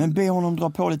liksom. Men be honom dra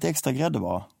på lite extra grädde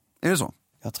bara. Är det så?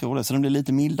 Jag tror det, så den blir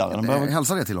lite mildare.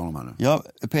 Hälsa det till honom här nu. Ja,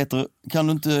 Peter, kan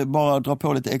du inte bara dra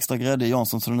på lite extra grädde i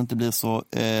Jansson så den inte blir så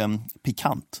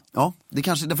pikant? Ja, det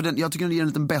kanske, därför jag tycker den ger en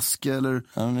liten bäsk eller...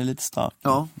 Ja, den är lite stark.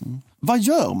 Ja. Vad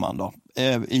gör man då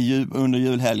under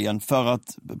julhelgen för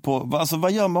att, alltså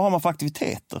vad har man för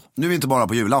aktiviteter? Nu är vi inte bara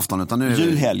på julafton utan nu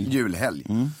är julhelg.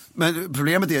 Men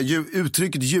problemet är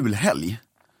uttrycket julhelg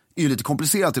är ju lite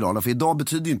komplicerat idag, för idag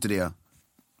betyder ju inte det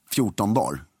 14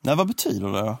 dagar. Nej, vad betyder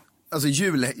det då? Alltså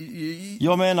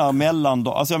Jag menar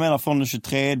mellandag, alltså jag menar från den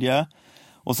 23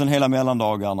 och sen hela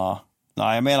mellandagarna.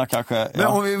 Nej, jag menar kanske... Men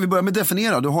om vi börjar med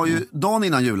definiera, du har ju dagen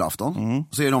innan julafton,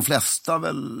 så är de flesta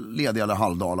väl lediga eller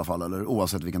halvdag i alla fall, eller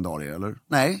oavsett vilken dag det är, eller?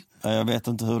 Nej. Jag vet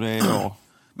inte hur det är då.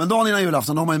 Men dagen innan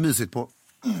julafton, då har man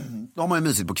ju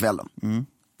mysigt på kvällen.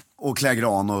 Och klä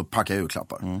gran och packa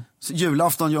julklappar. Så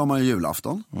julafton gör man ju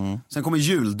julafton. Sen kommer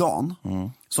juldagen,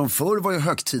 som förr var ju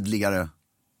högtidligare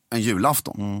än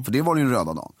julafton. För det var ju den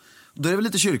röda dagen. Då är det väl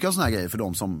lite kyrka och såna här grejer för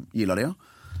de som gillar det.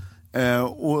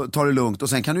 Och tar det lugnt. Och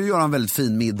sen kan du göra en väldigt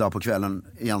fin middag på kvällen,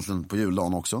 egentligen på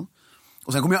juldagen också.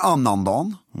 Och sen kommer ju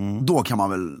annandagen.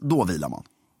 Då vilar man.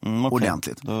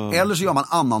 Ordentligt. Eller så gör man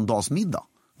annandagsmiddag.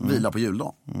 Vila på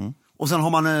juldagen. Och sen har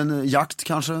man en jakt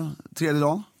kanske, tredje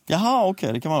dagen. Jaha,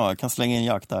 okej, det kan man ha. Jag kan slänga in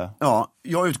jakt där. Ja,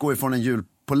 jag utgår ifrån en jul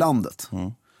på landet.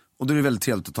 Och då är det väldigt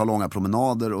trevligt att ta långa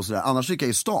promenader och sådär. Annars gick jag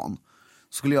i stan.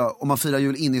 Om man firar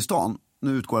jul inne i stan,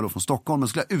 nu utgår jag då från Stockholm, men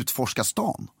skulle jag utforska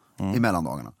stan i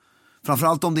mellandagarna.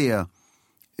 Framförallt om det är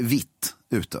vitt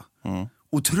ute.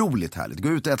 Otroligt härligt. Gå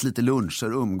ut och äta lite luncher,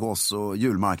 umgås och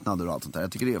julmarknader och allt sånt där.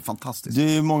 Jag tycker det är fantastiskt. Det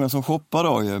är ju många som shoppar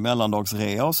då ju,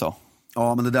 mellandagsrea och så.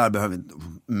 Ja, men det där behöver vi inte.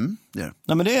 Det är det.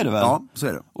 Nej, men det är det väl? Ja, så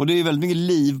är det. Och det är ju väldigt mycket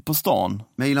liv på stan.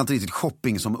 Men jag gillar inte riktigt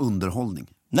shopping som underhållning.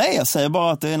 Nej, jag säger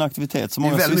bara att det är en aktivitet som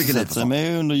många sysselsätter sig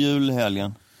med under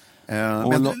julhelgen.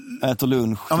 Och äter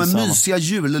lunch. Ja, men mysiga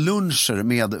julluncher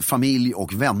med familj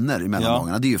och vänner i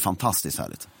mellandagarna. Det är ju fantastiskt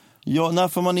härligt. Ja, när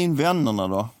får man in vännerna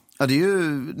då? Ja, det är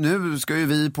ju, nu ska ju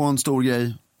vi på en stor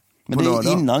grej. Men det är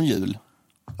lördag. Innan jul.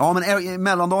 Ja, men i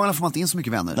mellandagarna får man inte in så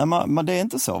mycket vänner. Nej, men det är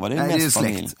inte så, va? Det är mest det är släkt.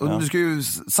 familj. Och du ska ju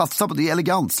satsa på det, är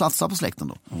elegant, satsa på släkten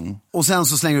då. Och sen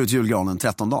så slänger du ut julgranen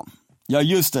 13 dagen. Ja,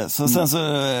 just det. Så sen så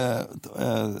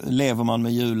lever man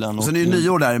med julen. Och sen är det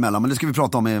nyår däremellan, men det ska vi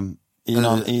prata om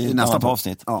i nästa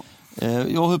avsnitt. Ja.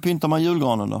 Hur pyntar man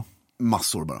julgranen då?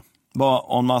 Massor bara.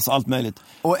 Bara en massa, allt möjligt.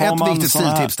 Och ett viktigt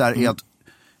stiltips där är att,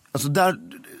 alltså där,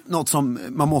 något som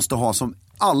man måste ha som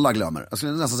alla glömmer. Jag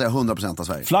skulle nästan säga 100% av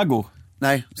Sverige. Flaggor?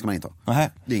 Nej, det ska man inte ha.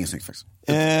 Nähä. Det är inget snyggt faktiskt.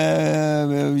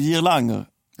 Girlanger?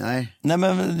 Nej. Nej,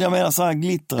 men jag menar så här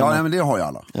glitter. Ja, nej, men det har ju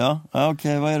alla. Ja,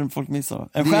 okej, vad är det folk missar?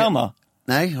 En stjärna?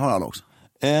 Nej, har alla också.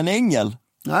 En ängel?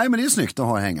 Nej, men det är snyggt att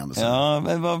ha hängande. Så. Ja,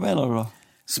 vad menar du då?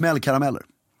 Smällkarameller.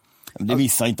 Det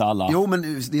visar inte alla. Jo, men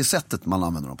det är sättet man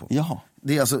använder dem på. Jaha.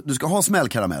 Det är alltså, du ska ha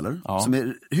smällkarameller som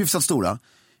är hyfsat stora.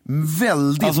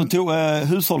 Väldigt... Alltså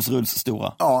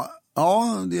hushållsrullsstora? Ja,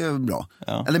 det är bra.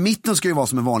 Ja. Eller mitten ska ju vara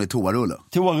som en vanlig toarulle.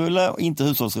 Toarulle och inte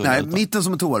hushållsrulle? Nej, mitten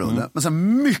som en toarulle. Men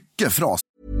sen mycket fras.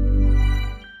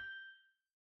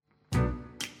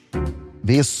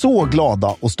 Vi är så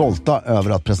glada och stolta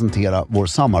över att presentera vår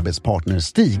samarbetspartner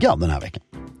Stiga den här veckan.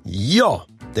 Ja,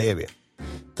 det är vi.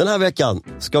 Den här veckan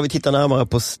ska vi titta närmare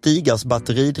på Stigas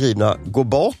batteridrivna gå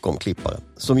bakom-klippare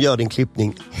som gör din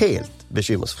klippning helt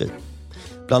bekymmersfri.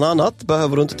 Bland annat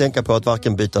behöver du inte tänka på att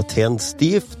varken byta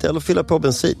tändstift eller fylla på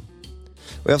bensin.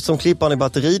 Och eftersom klipparen är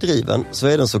batteridriven så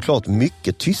är den såklart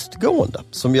mycket tystgående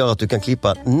som gör att du kan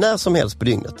klippa när som helst på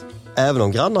dygnet. Även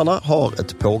om grannarna har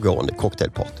ett pågående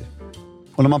cocktailparty.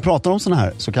 Och när man pratar om såna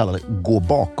här så kallade gå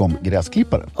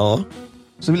bakom-gräsklippare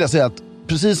så vill jag säga att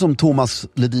precis som Thomas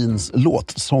Ledins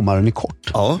låt Sommaren är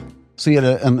kort så är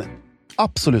det en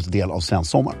absolut del av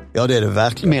svensk sommar. Ja, det är det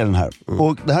verkligen. Med den här.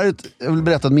 Och det här är jag vill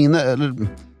berätta ett minne, eller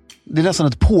det är nästan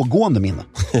ett pågående minne.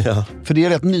 Ja. För det är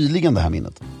rätt nyligen det här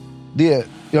minnet.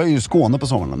 Jag är ju i Skåne på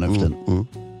sommaren nu för tiden.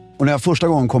 Och när jag första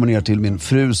gången kommer ner till min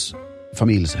frus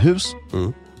familjs hus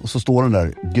och så står den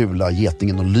där gula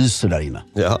getingen och lyser där inne.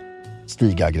 Ja.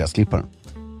 Stiga gräsklipparen.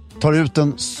 Tar ut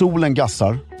den, solen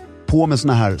gassar, på med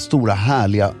såna här stora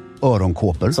härliga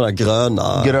öronkåpor. Såna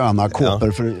gröna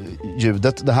kåpor för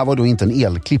ljudet. Det här var då inte en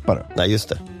elklippare. Nej, just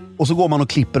det. Och så går man och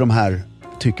klipper de här,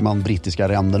 tycker man, brittiska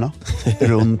ränderna.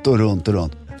 runt och runt och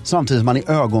runt. Samtidigt man i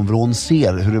ögonvrån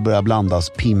ser hur det börjar blandas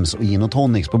pims och gin och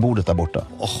tonics på bordet där borta.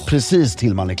 Precis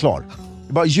till man är klar.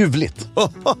 Bara ljuvligt.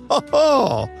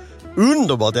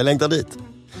 Underbart, jag längtar dit.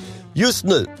 Just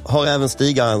nu har även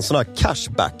Stiga en sån här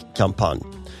cashback-kampanj.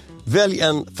 Välj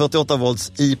en 48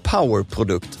 volts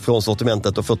e-power-produkt från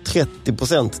sortimentet och få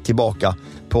 30% tillbaka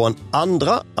på en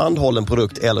andra anhållen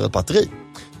produkt eller ett batteri.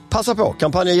 Passa på,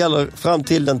 kampanjen gäller fram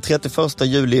till den 31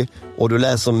 juli och du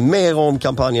läser mer om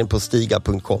kampanjen på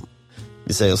stiga.com.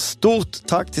 Vi säger stort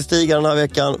tack till Stiga den här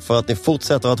veckan för att ni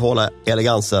fortsätter att hålla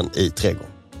elegansen i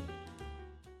trädgården.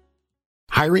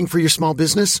 Hiring for your small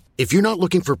business? If you're not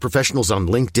looking for professionals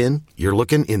on LinkedIn, you're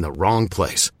looking in the wrong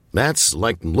place. That's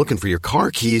like looking for your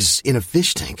car keys in a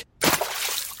fish tank.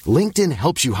 LinkedIn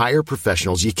helps you hire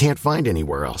professionals you can't find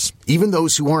anywhere else, even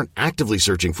those who aren't actively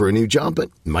searching for a new job but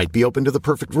might be open to the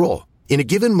perfect role. In a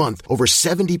given month, over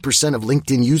 70% of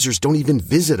LinkedIn users don't even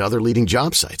visit other leading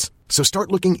job sites. So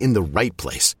start looking in the right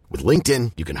place. With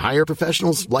LinkedIn, you can hire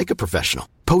professionals like a professional.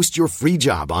 Post your free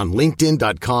job on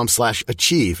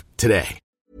linkedin.com/achieve today.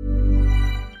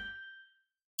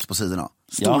 På sidorna.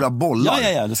 Stora bollar.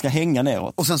 Ja, det ska hänga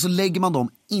neråt. Och sen så lägger man dem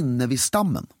inne vid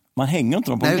stammen. Man hänger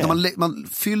inte dem på utan man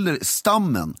fyller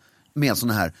stammen med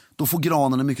såna här. Då får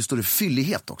granen en mycket större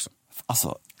fyllighet också.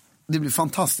 Alltså, det blir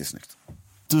fantastiskt snyggt.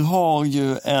 Du har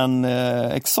ju en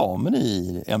examen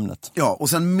i ämnet. Ja, och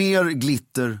sen mer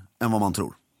glitter än vad man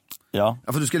tror. Ja.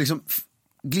 För du ska liksom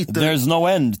glitter. There's no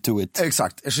end to it.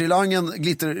 Exakt.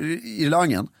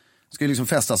 Glitterirlangen ska ju liksom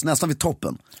fästas nästan vid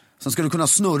toppen. Sen ska du kunna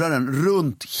snurra den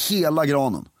runt hela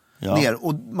granen. Ja. Ner.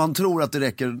 Och man tror att det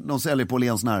räcker, de säljer på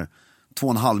en sån här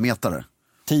 2,5 metare.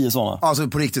 10 sådana. Alltså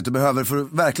på riktigt, du behöver, för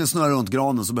att verkligen snurra runt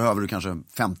granen så behöver du kanske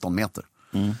 15 meter.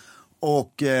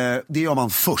 Och det gör man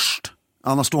först.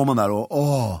 Annars står man där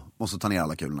och måste ta ner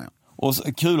alla kulorna igen. Och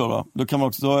kulor då? Då kan man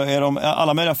också, då är de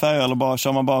alla möjliga färger eller bara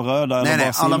kör man bara röda eller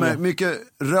bara silver? Nej, mycket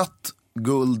rött,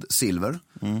 guld, silver.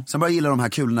 Sen bara gillar de här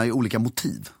kulorna i olika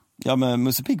motiv. Ja, med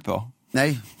Musse Pigg på?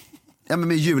 Nej. Ja, men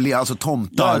med Julia, alltså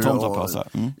tomtar. Ja, tomtar på så.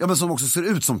 Ja, men som också ser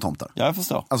ut som tomtar. Ja, jag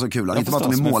förstår. Alltså kulan, inte bara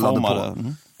att de är målade på.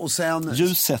 Och sen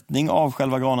ljussättning av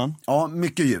själva granen. Ja,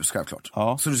 mycket ljus självklart.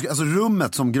 Ja. Så du ska, alltså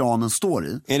rummet som granen står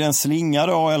i. Är det en slinga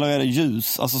då eller är det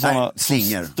ljus? Alltså sådana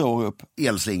slingor. Står upp.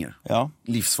 Elslingor. Ja.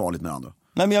 Livsfarligt med andra.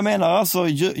 Nej, men jag menar alltså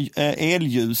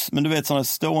elljus, men du vet sådana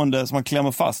stående som man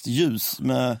klämmer fast ljus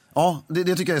med. Ja,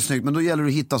 det tycker jag är snyggt, men då gäller det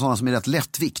att hitta sådana som är rätt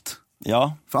lättvikt.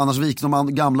 Ja. För annars viker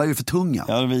de gamla är ju för tunga.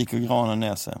 Ja, då viker granen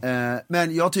ner sig.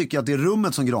 Men jag tycker att det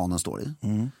rummet som granen står i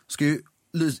ska ju,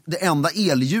 det enda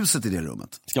elljuset i det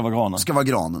rummet ska vara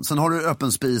granen. Sen har du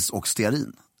öppen spis och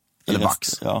stearin. Eller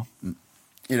vax. Ja.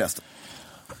 I resten.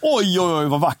 Oj,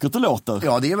 vad vackert det låter.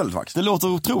 Ja, det är väldigt vackert. Det låter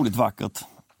otroligt vackert.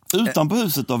 Utanpå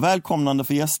huset då, välkomnande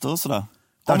för gäster och sådär.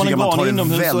 Har man en gran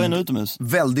inomhus och en utomhus?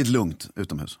 Väldigt lugnt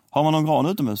utomhus. Har man någon gran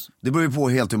utomhus? Det beror ju på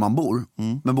helt hur man bor.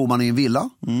 Men bor man i en villa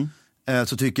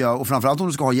så tycker jag, och framförallt om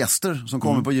du ska ha gäster som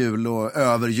kommer på jul och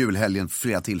över julhelgen för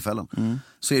flera tillfällen,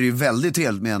 så är det ju väldigt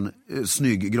trevligt med en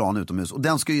snygg gran utomhus. Och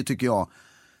den ska ju, tycker jag,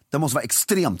 den måste vara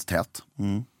extremt tät.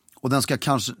 Och den ska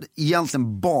kanske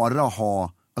egentligen bara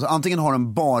ha, alltså antingen har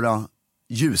den bara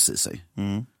ljus i sig.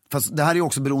 Fast det här är ju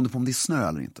också beroende på om det är snö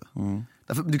eller inte.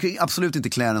 Därför, du kan ju absolut inte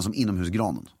klä den som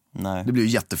inomhusgranen. Nej. Det blir ju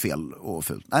jättefel och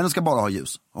fult. Nej, den ska bara ha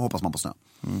ljus, och hoppas man på snö.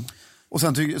 Och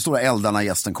sen stora eldar när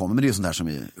gästen kommer, men det är ju sånt där som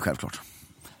är självklart.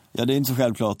 Ja, det är inte så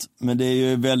självklart, men det är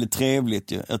ju väldigt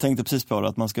trevligt ju. Jag tänkte precis på det,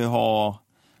 att man ska ju ha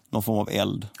någon form av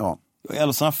eld. Ja.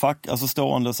 Eller såna alltså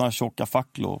stående såna tjocka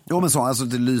facklor. Jo, men så, alltså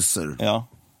det lyser. Ja.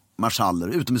 Marschaller,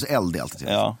 utomhuseld är alltid till.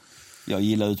 Ja, jag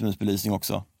gillar utomhusbelysning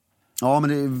också. Ja, men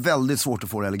det är väldigt svårt att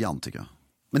få det elegant, tycker jag.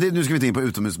 Men nu ska vi inte in på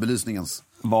utomhusbelysningens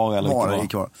vara eller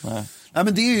kvar. Nej,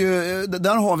 men det är ju,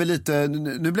 där har vi lite,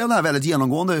 nu blev det här väldigt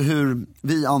genomgående hur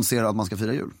vi anser att man ska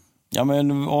fira jul. Ja,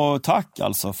 men och tack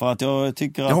alltså, för att jag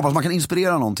tycker att... Jag hoppas man kan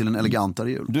inspirera någon till en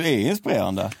elegantare jul. Du är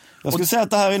inspirerande. Jag skulle säga att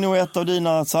det här är nog ett av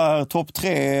dina så här topp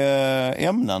 3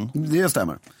 ämnen. Det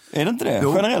stämmer. Är det inte det?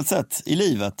 Jo. Generellt sett i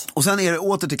livet. Och sen är det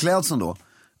åter till klädseln då.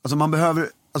 Alltså man behöver,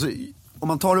 alltså om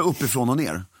man tar det uppifrån och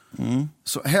ner,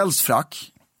 så helst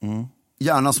frack,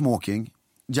 gärna smoking,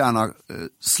 gärna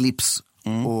slips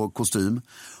och kostym.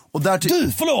 Och där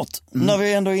du, förlåt! När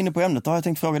vi ändå är inne på ämnet, då har jag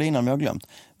tänkt fråga dig innan, men jag har glömt.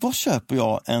 Var köper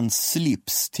jag en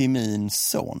slips till min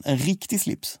son? En riktig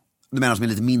slips? Du menar som är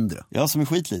lite mindre? Ja, som är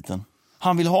skitliten.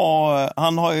 Han vill ha,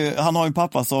 han har ju en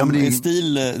pappa som är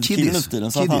killen upp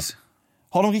tiden.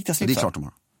 Har de riktiga slipsar? Det är klart de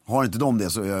har. Har inte de det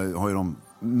så har ju de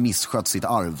misskött sitt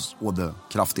arv och det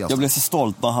kraftigaste. Jag blev så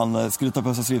stolt när han skulle ta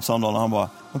på sig slips häromdagen och han bara,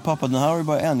 men pappa, den här har ju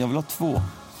bara en, jag vill ha 2.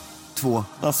 2?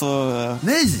 Alltså...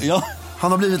 Nej! Ja.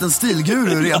 Han har blivit en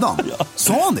stilguru redan. Ja.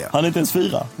 Sa han det? Han är inte ens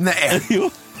 4. Nej. Jo.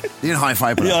 Det är en high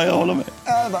five på det. Ja, jag håller med.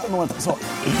 Så.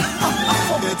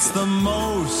 It's the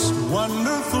most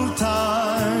wonderful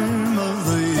time of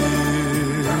the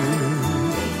year,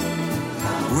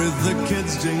 with the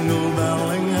kids jingle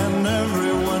belling and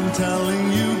everyone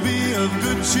telling you be of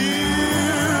good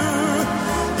cheer.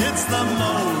 It's the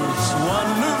most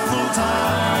wonderful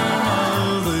time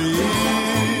of the year.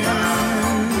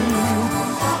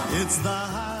 It's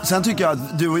the... Sen tycker jag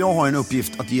att du och jag har en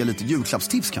uppgift att ge lite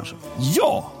julklappstips kanske.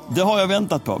 Ja, det har jag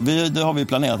väntat på. Det har vi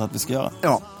planerat att vi ska göra.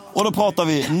 Ja. Och då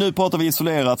pratar vi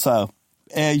isolerat så här.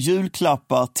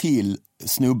 Julklappar till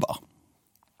snubbar.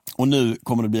 Och nu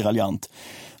kommer det bli raljant.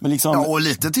 Men liksom, Ja, och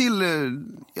lite till,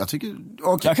 jag tycker...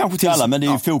 Okay. Ja, kanske till alla, men det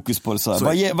är ju fokus på det. Så Så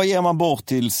vad ger man bort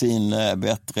till sin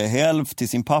bättre hälft, till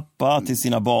sin pappa, till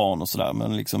sina barn och sådär.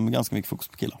 Men liksom ganska mycket fokus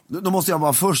på killar. Då måste jag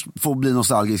bara först få bli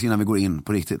nostalgisk innan vi går in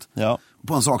på riktigt. Ja.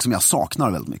 På en sak som jag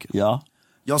saknar väldigt mycket. Ja.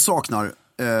 Jag saknar,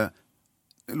 det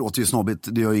låter ju snobbigt,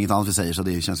 det gör ju inget annat vi säger så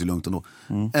det känns ju lugnt ändå.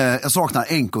 Jag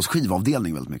saknar NKs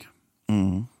skivavdelning väldigt mycket.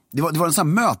 Det var en sån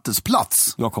här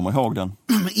mötesplats Jag kommer ihåg den.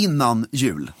 innan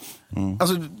jul.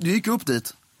 Alltså du gick upp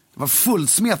dit, det var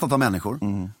fullsmetat av människor.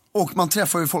 Och man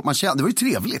träffade ju folk man kände, det var ju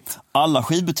trevligt. Alla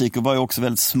skivbutiker var ju också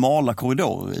väldigt smala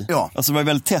korridorer i. Ja. Alltså det var ju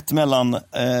väldigt tätt mellan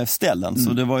ställen,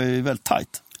 så det var ju väldigt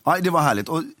tajt. Ja, det var härligt.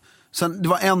 Och sen, det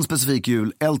var en specifik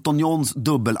jul, Elton Johns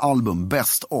dubbelalbum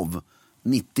Best of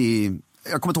 90,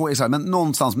 jag kommer inte ihåg exakt, men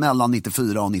någonstans mellan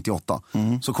 94 och 98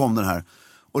 så kom den här.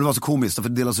 Och det var så komiskt för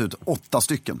det delades ut 8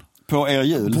 stycken. På er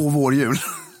jul? På vår jul.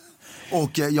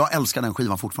 Och jag älskar den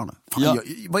skivan fortfarande. Fan, Ja.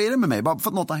 vad är det med mig? Bara för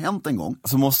att något har hänt en gång.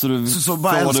 Så måste du Så få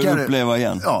bara det älskar uppleva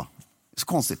igen. Ja, så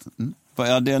konstigt.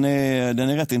 Ja, den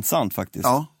är rätt intressant faktiskt.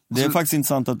 Ja. Det är faktiskt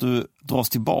intressant att du dras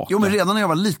tillbaka. Jo, men redan när jag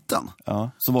var liten.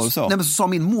 Ja, så var det så. Nej, men så sa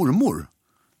min mormor,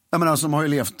 jag menar som har ju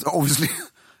levt obviously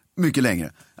mycket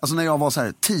längre. Alltså när jag var så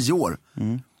här 10 år.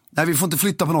 Nej, vi får inte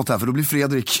flytta på något här för då blir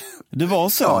Fredrik. Det var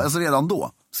så? Ja, alltså redan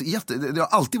då. Så det har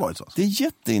alltid varit så. Det är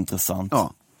jätteintressant.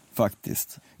 Ja.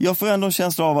 Faktiskt. Jag får ändå en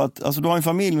känsla av att alltså, du har en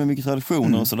familj med mycket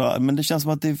traditioner och sådär, men det känns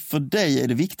som att det för dig är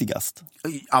det viktigast.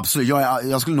 Absolut,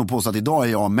 jag skulle nog påstå att idag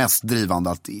är jag mest drivande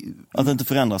att inte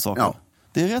förändra saker. Ja.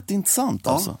 Det är rätt intressant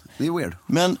alltså. Det är weird.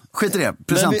 Men, skit i det,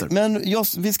 presenter. Men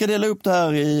vi ska dela upp det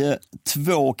här i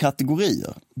 2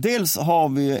 kategorier. Dels har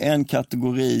vi en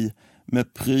kategori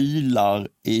med prylar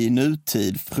i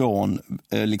nutid från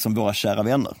liksom våra kära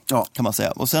vänner, kan man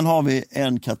säga. Och sen har vi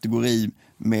en kategori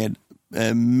med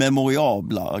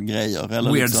memoriabla grejer.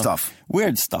 Eller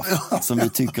weird stuff som vi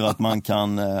tycker att man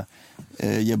kan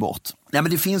ge bort. Nej,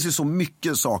 men det finns ju så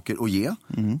mycket saker att ge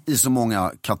i så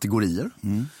många kategorier.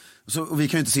 Så vi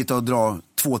kan ju inte sitta och dra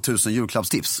 2000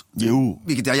 julklappstips. Jo.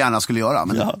 Vilket jag gärna skulle göra.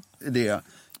 Men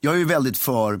jag är ju väldigt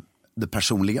för det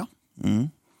personliga.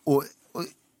 Och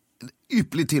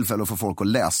ypperligt tillfälle att få folk att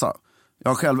läsa. Jag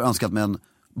har själv önskat mig en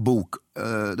bok.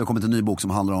 Det har kommit en ny bok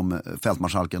som handlar om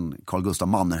fältmarskalken Carl Gustaf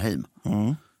Mannerheim.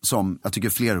 Som jag tycker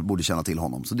fler borde känna till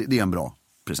honom. Så det är en bra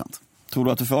present. Tror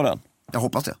du att du får den? Jag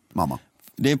hoppas det, mamma.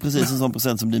 Det är precis en sån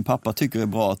present som din pappa tycker är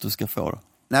bra att du ska få.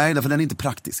 Nej, därför den är inte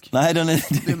praktisk. Nej, den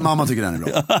är... Mamma tycker den är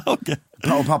bra. Okay.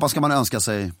 Och pappa ska man önska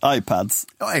sig... iPads.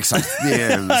 Ja, exakt. Det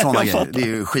är sådana grejer. Det är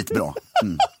ju skitbra.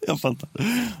 Jag fattar.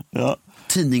 Ja.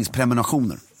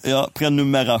 Tidningsprenumerationer. Ja,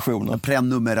 prenumerationer.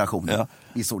 Prenumerationer.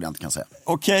 Vissa ord jag inte kan säga.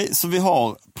 Okej, så vi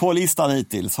har på listan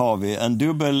hittills har vi en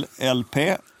dubbel LP.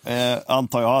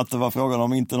 Antar jag att det var frågan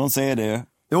om inte någon CD.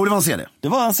 Jo, det var en CD. Det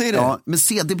var en CD? Ja, men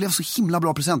CD blev så himla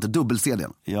bra presenter,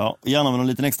 dubbel-CDn. Ja, gärna med någon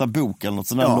liten extra bok eller något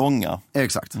sådär långa.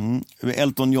 Exakt.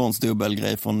 Elton Johns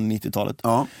dubbelgrej från 90-talet.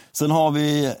 Ja. Sen har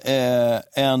vi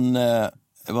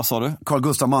vad sa du? Carl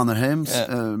Gustaf Mannerheims,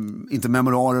 inte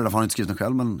memoarer, därför har han inte skrivit den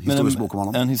själv, men historisk bok om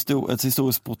honom. Ett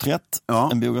historiskt porträtt,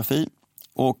 en biografi.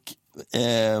 Och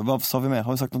vad sa vi mer?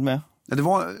 Har vi sagt något mer?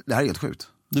 Ja, det här är helt sjukt.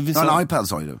 En iPad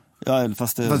sa ju du. Ja,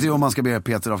 fast det är om man ska be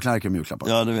Peter av Klerker om julklappar.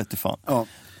 Ja, det vet du fan. Ja.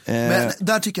 Men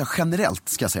där tycker jag generellt,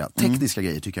 ska jag säga, tekniska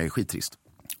grejer tycker jag är skittrist.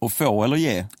 Och få eller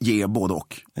ge? Ge både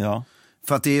och. Ja.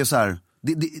 För att det är så här,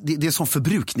 det är som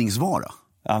förbrukningsvara.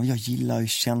 Ja, men jag gillar ju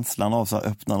känslan av att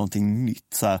öppna någonting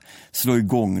nytt, så här, slå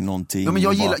igång någonting. Ja, men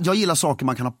jag gillar saker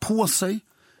man kan ha på sig.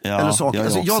 Ja, eller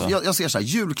saker. Jag ser så här,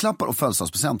 julklappar och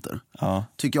födelsedagspresenter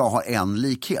tycker jag har en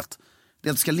likhet.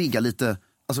 Det ska ligga lite,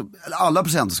 alltså, alla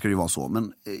presenter ska det ju vara så,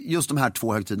 men just de här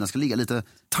 2 högtiderna ska ligga lite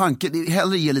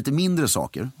hellre ge lite mindre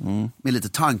saker med lite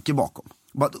tanke bakom.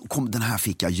 Den här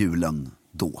fick jag julen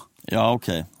då. Ja,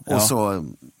 okej. Och så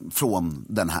från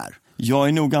den här. Jag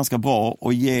är nog ganska bra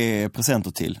att ge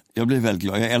presenter till. Jag blir väldigt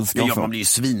glad. Jag älskar att få. Man blir ju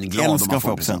svinglad om man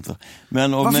får presenter.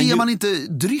 Varför ger man inte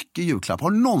dryck i julklapp?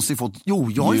 Har du någonsin fått?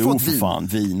 Jo, jag har ju fått vin. Fan,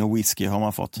 vin och whisky har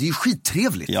man fått. Det är ju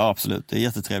skittrevligt. Ja, absolut. Det är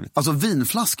jättetrevligt. Alltså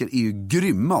vinflaskor är ju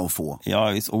grymma att få.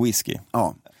 Ja, och whisky.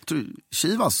 Ja.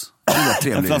 Chivas är rätt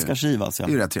trevligt. En flaska Chivas, ja.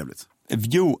 Det är ju rätt trevligt.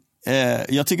 Jo,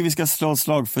 jag tycker vi ska slå ett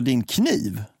slag för din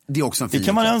kniv. Det är också en fin Det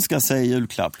kan man julklapp. önska sig i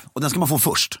julklapp. Och den ska man få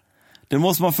först. Det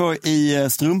måste man få i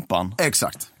strumpan.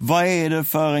 Exakt. Vad är det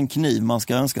för en kniv man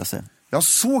ska önska sig? Jag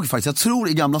såg faktiskt, jag tror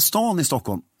i Gamla stan i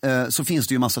Stockholm så finns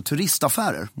det ju en massa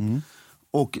turistaffärer.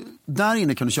 Och där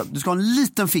inne kan du köpa, du ska ha en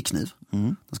liten fickkniv.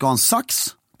 Du ska ha en sax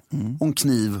och en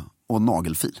kniv och en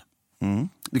nagelfil.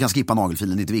 Du kan skippa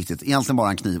nagelfilen, det är inte viktigt. Egentligen bara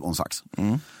en kniv och en sax.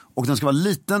 Och den ska vara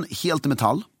liten, helt i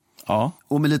metall. Ja.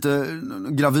 Och med lite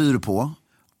gravyr på.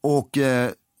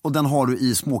 Och den har du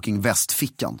i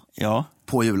smokingvästfickan Ja.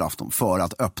 på julafton för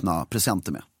att öppna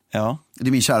presenter med. Ja. Det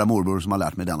är min kära morbror som har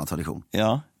lärt mig denna tradition.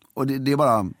 Ja. Och det är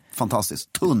bara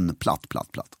fantastiskt. Tunn, platt.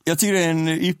 Jag tycker det är en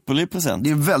ypperlig present. Det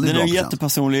är en väldigt Den bra är present.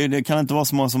 jättepersonlig, det kan inte vara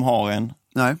så många som har en.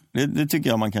 Nej. Det tycker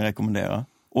jag man kan rekommendera.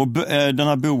 Och den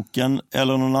här boken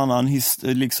eller någon annan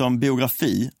liksom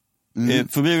biografi.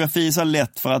 För biografi är så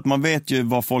lätt för att man vet ju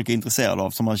vad folk är intresserade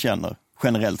av som man känner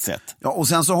generellt sett. Ja, och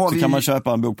sen så har Så vi kan man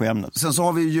köpa en bok på ämnet. Sen så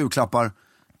har vi julklappar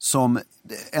som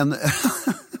en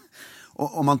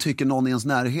om man tycker någon i ens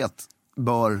närhet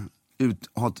bör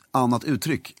ha ett annat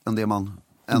uttryck än det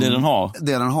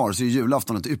den har, så är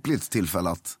julafton ett yppligt tillfälle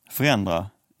att förändra.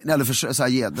 Eller för så här,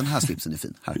 ge den här slipsen är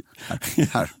fin.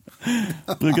 Här.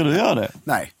 Brukar du göra det?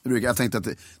 Nej, jag tänkte att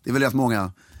det är väl rätt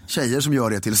många tjejer som gör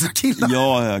det till sina killar.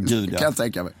 Ja, gud ja. Kan jag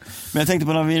tänka mig. Men jag tänkte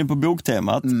på när vi är inne på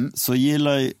boktemat så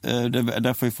gillar jag,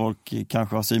 där får ju folk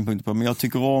kanske ha synpunkter på, men jag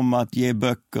tycker om att ge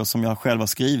böcker som jag själv har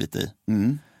skrivit i.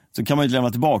 Så kan man ju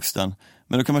lämna tillbaks den.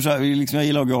 Men då kan man liksom, jag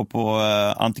gillar att gå på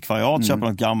antikvariat, köpa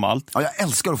något gammalt. Ja, jag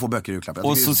älskar att få böcker i julklapp.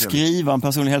 Och så skriva en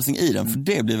personlig hälsning i den, för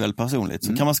det blir väldigt personligt.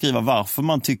 Så kan man skriva varför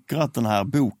man tycker att den här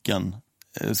boken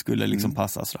skulle liksom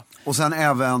passa. Sådär. Och sen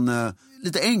även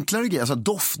lite enklare grejer, alltså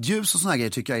doftljus och såna här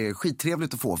grejer tycker jag är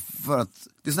skittrevligt att få. För att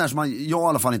det är sån här som jag i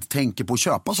alla fall inte tänker på att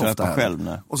köpa så ofta här. Själv,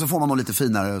 nej. Och så får man något lite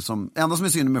finare. Enda som är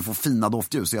synd med att få fina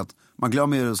doftljus är att man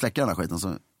glömmer att släcka den här skiten så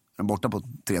är den borta på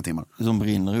 3 timmar. Som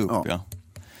brinner upp, ja.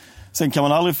 Sen kan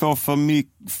man aldrig få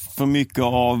för mycket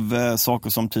av saker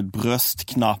som typ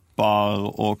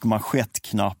bröstknappar och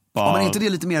manschettknappar. Ja, men är inte det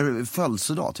lite mer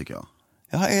födelsedag tycker jag?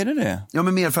 Ja, är det? Ja,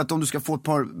 men mer för att om du ska få ett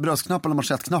par bröstknappar eller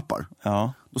manschettknappar,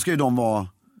 då ska ju de vara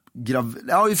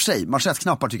ja, i och för sig,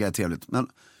 manschettknappar tycker jag är trevligt. Men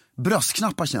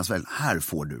bröstknappar känns väl, här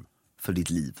får du för ditt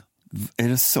liv. Är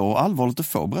det så allvarligt att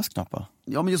få bröstknappar?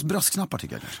 Ja, men just bröstknappar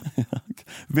tycker jag kanske.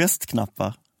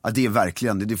 Västknappar? Ja, det är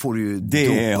verkligen, det får du ju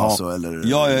det dop alltså, eller...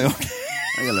 Ja.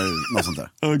 Eller något sånt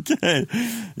där. Okej.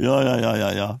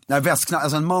 Ja. Nej,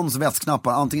 alltså en mans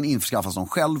västknappar, antingen införskaffas de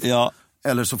själv,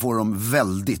 eller så får de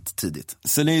väldigt tidigt.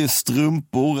 Sen är ju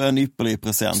strumpor en ypperlig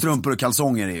present. Strumpor och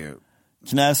kalsonger är ju...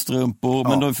 Knästrumpor,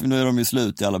 men nu är de ju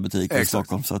slut i alla butiker i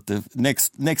Stockholm. Så att det,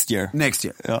 next year. Next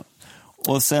year. Ja.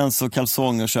 Och sen så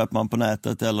kalsonger köper man på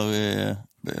nätet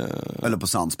eller på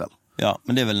Sandspel. Ja,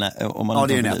 men det är väl om man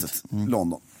det är nätet.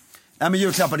 London. Nej, men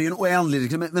julklappar, det är en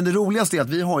oändlig. Men det roligaste är att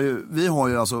vi har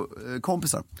ju alltså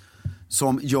kompisar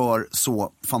som gör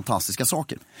så fantastiska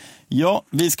saker. Ja,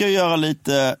 vi ska göra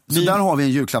lite... Så där har vi en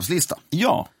julklappslista.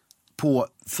 Ja. På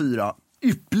 4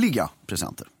 ypperliga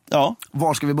presenter. Ja.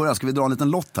 Var ska vi börja? Ska vi dra en liten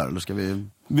lott här? Eller ska vi...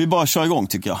 Vi bara kör igång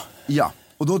tycker jag. Ja,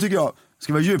 och då tycker jag,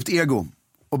 ska vi ha djupt ego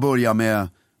och börja med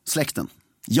släkten?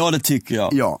 Ja, det tycker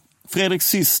jag. Ja. Fredriks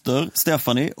syster,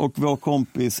 Stephanie, och vår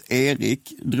kompis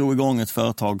Erik drog igång ett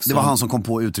företag som... Det var han som kom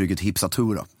på uttrycket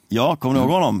hipsatura. Ja, kommer ni ihåg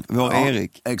honom? Vår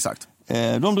Erik. Exakt.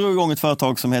 De drog igång ett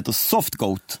företag som heter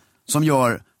Softgoat. Som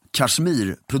gör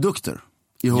kashmirprodukter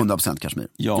i 100% kashmir.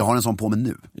 Ja. Jag har en sån på mig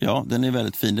nu. Ja, den är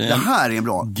väldigt fin. Det här är en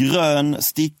bra. Grön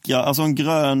sticka, alltså en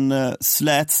grön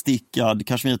slätstickad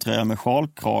kashmirtröja med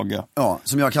sjalkrage. Ja,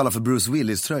 som jag kallar för Bruce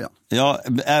Willis-tröja. Ja,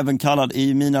 även kallad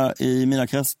i mina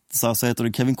kretsar så heter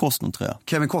det Kevin Costner-tröja.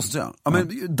 Kevin Costner-tröja. Ja, men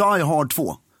Die Hard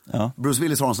 2. Ja. Bruce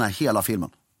Willis har en sån här hela filmen.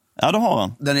 Ja, det har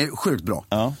han. Den är sjukt bra.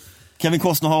 Ja. Kevin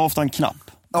Costner har ofta en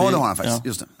knapp. Ja, det har han faktiskt. Ja.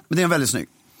 Just det. Men det är en väldigt snygg.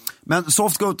 Men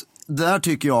Softgoat, där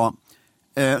tycker jag...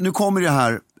 nu kommer det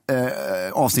här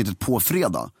avsnittet på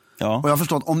fredag. Ja. Och jag har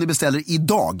förstått, om ni beställer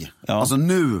idag, alltså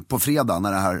nu på fredag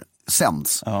när det här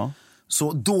sänds,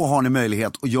 så då har ni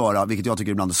möjlighet att göra, vilket jag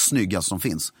tycker är bland det snyggaste som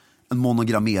finns, en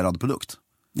monogrammerad produkt.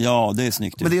 Ja, det är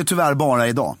snyggt. Men det är tyvärr bara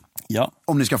idag. Ja.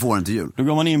 Om ni ska få den till jul. Då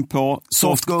går man in på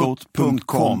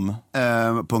softgoat.com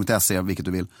 .se, vilket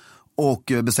du vill.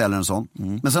 och beställer en sån.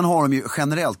 Men sen har de ju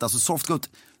generellt, alltså Softgoat,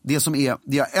 det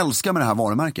jag älskar med det här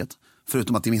varumärket,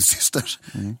 förutom att det är min systers,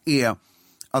 är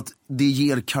att det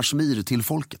ger kashmir till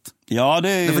folket. Ja, det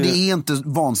är ju... För det är inte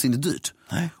vansinnigt dyrt.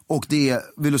 Nej. Och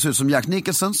vill du se ut som Jack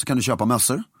Nicholson så kan du köpa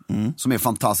mössor som är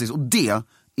fantastiskt. Och det är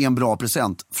en bra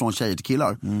present från tjejer till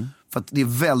killar. För att det är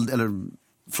väldigt, eller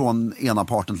från ena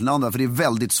parten till den andra, för det är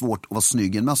väldigt svårt att vara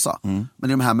snygg i en mössa. Men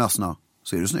i de här mössorna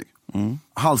så är du snygg.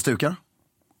 Halsdukar.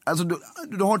 Alltså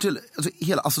du har till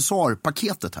hela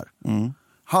accessoarpaketet här.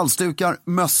 Halsdukar,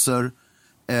 mössor,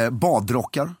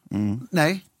 badrockar.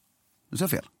 Nej, nu säger jag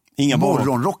fel. Inga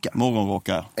morgonrockar.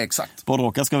 Morgonrockar. Exakt.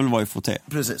 Badrockar ska väl vara i frotté.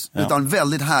 Precis. Ja. Utan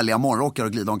väldigt härliga morgonrockar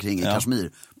att glida omkring i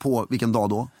kashmir. På vilken dag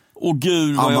då? Åh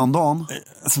gud. Annandagen.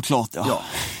 Såklart, ja.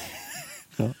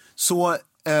 Så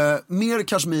mer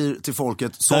kashmir till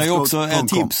folket. Det är också ett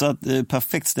tips att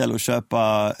perfekt ställe att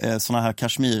köpa såna här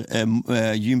kashmir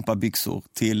gympabyxor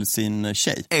till sin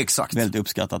tjej. Exakt. Väldigt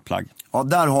uppskattat plagg. Ja,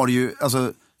 där har du ju,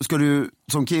 alltså, ska du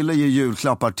som kille ge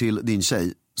julklappar till din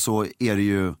tjej så är det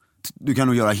ju, du kan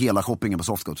nog göra hela shoppingen på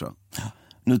Softgoat, tror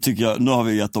jag. Nu har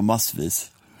vi gett dem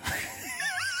massvis.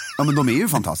 Ja, men de är ju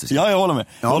fantastiska. Ja, jag håller med.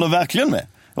 Ja. Jag håller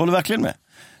verkligen med.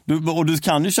 Du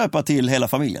kan ju köpa till hela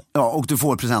familjen. Ja, och du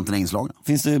får presenterna inslagna.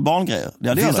 Finns det barngrejer?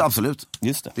 Ja, det finns det absolut.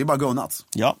 Just det. Det är bara go nuts.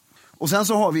 Ja. Och sen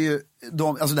så har vi ju,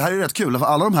 alltså det här är rätt kul, för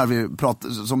alla de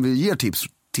här som vi ger tips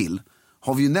till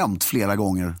har vi ju nämnt flera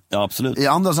gånger. Ja, absolut. I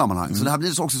andra sammanhang. Så det här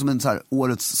blir också som en så här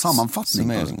årets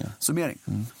sammanfattning. Summering.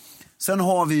 Sen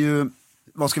har vi ju,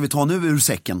 vad ska vi ta nu ur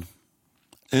säcken?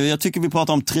 Jag tycker vi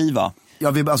pratar om Triva.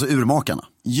 Ja, alltså urmakarna.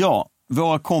 Ja,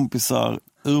 våra kompisar,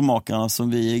 urmakarna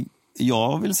som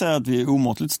jag vill säga att vi är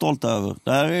omåttligt stolta över.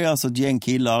 Det här är alltså ett gäng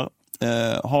killar,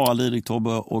 Harald, Didrik, Tobbe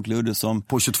och Ludde som...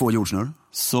 På 22 jordsnurr.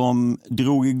 Som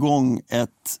drog igång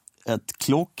ett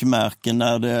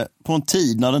klockmärke på en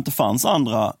tid när det inte fanns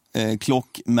andra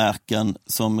klockmärken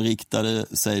som riktade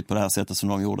sig på det här sättet som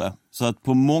de gjorde. Så att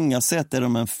på många sätt är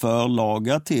de en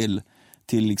förlaga till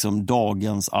liksom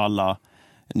dagens alla,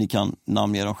 ni kan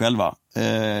namnge dem själva,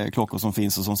 klockor som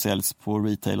finns och som säljs på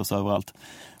retailers överallt.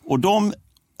 Och de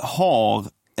har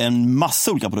en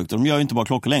massa olika produkter. De gör ju inte bara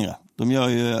klockor längre. De gör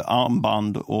ju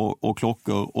armband och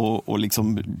klockor och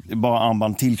liksom bara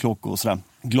armband till klockor och sådär.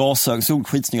 Glasögon,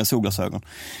 skitsnygga solglasögon.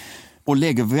 Och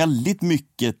lägger väldigt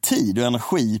mycket tid och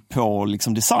energi på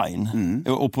liksom design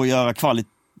och på att göra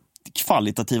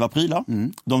kvalitativa prylar.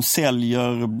 De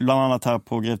säljer bland annat här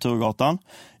på Grev Turgatan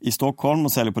i Stockholm. De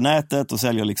säljer på nätet och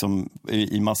säljer liksom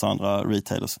i massa andra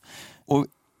retailers. Och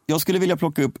jag skulle vilja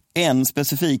plocka upp en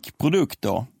specifik produkt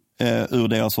då ur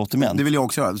deras sortiment. Det vill jag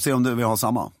också göra. Se om vi har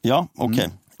samma. Ja, okej.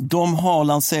 De har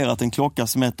lanserat en klocka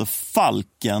som heter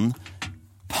Falken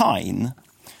Pine.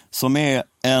 Som är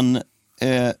en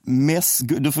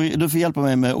du får hjälpa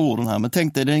mig med orden här. Men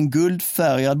tänk dig, det är en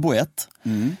guldfärgad boett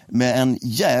med en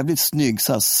jävligt snygg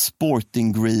så här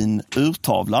sporting green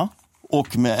urtavla.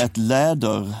 Och med ett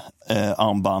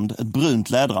läderarmband, ett brunt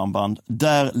läderarmband,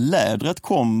 där lädret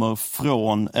kommer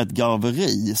från ett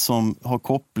garveri som har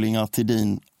kopplingar till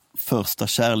din första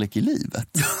kärlek i livet.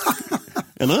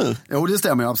 Eller hur? Jo, det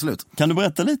stämmer absolut. Kan du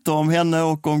berätta lite om henne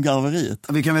och om garveriet?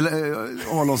 Vi kan väl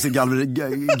hålla oss i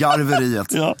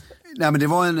garveriet. Ja. Nej, men det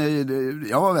var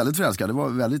jag var väldigt förälskad. Det var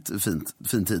en väldigt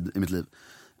fin tid i mitt liv.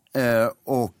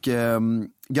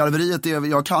 Garveriet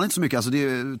jag kan inte så mycket. Alltså det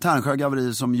är Tärnsjö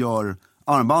garveri som gör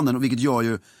armbanden, vilket gör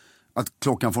ju att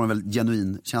klockan får en väldigt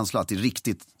genuin känsla. Att det är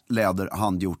riktigt läder,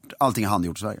 handgjort. Allting är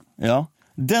handgjort i Sverige. Ja.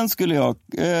 Den skulle jag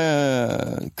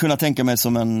kunna tänka mig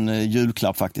som en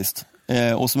julklapp faktiskt.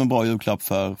 Och som en bra julklapp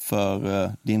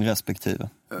för din respektive.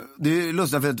 Det är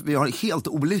lustigt för att vi har helt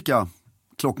olika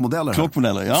klockmodeller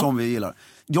här, ja. Som vi gillar.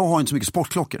 Jag har inte så mycket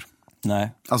sportklockor.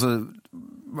 Nej. Alltså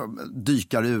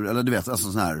dykar ur, eller du vet,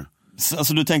 alltså sån här.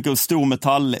 Alltså du tänker stor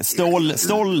metall,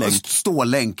 stållänk.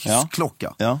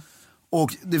 Stållänkklocka. Ja.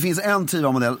 Och det finns en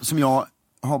Triva-modell som jag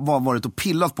har varit och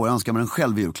pillat på. Jag önskar mig den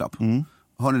själv i julklapp.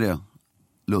 Hör ni det?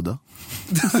 Ludde.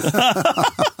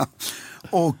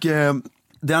 Och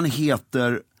den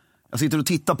heter, jag sitter och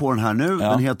tittar på den här nu. Ja.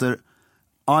 Den heter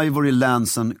Ivory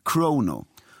Lanson Chrono.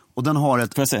 Och den har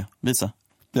ett... Får jag se? Visa.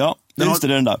 Ja, just det,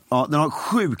 den där. Ja, den har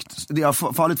sjukt, det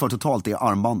har fallit för totalt det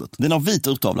armbandet. Den har vit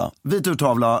urtavla. Vit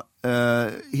urtavla,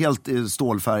 helt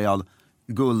stålfärgad,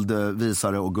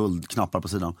 guldvisare och guldknappar på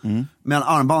sidan. Men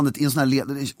armbandet i en sån här led,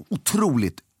 det är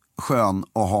otroligt skön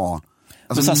att ha.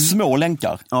 Alltså, så här små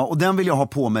länkar. Ja, och den vill jag ha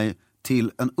på mig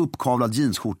till en uppkavlad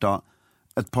jeansskjorta,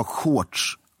 ett par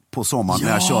shorts på sommaren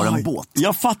när jag kör en båt.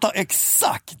 Jag fattar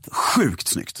exakt. Sjukt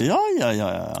snyggt.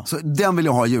 Ja. Så den vill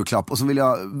jag ha i julklapp och så vill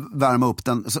jag värma upp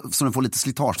den så den får lite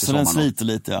slitage till så sommaren. Så den sliter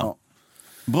lite, ja.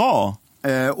 Bra.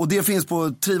 Och det finns på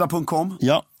triva.com.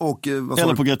 Ja. Och,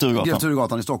 eller på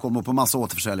Greturgatan i Stockholm och på massa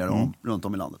återförsäljare runt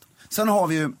om i landet. Sen har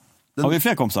vi ju... Har vi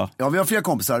fler kompisar? Ja, vi har fler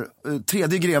kompisar.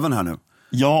 Tredje greven här nu.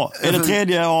 Ja, är det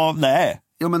tredje av... Nej.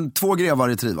 Ja, men 2 grevar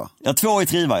i Triva. Ja, 2 i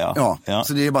Triva, ja. Ja,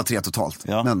 så det är bara 3 totalt.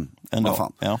 Ja. Men ändå. vad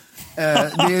fan. Ja.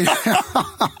 Det är...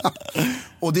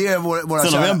 och det är våra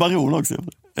Sen har vi en baron också.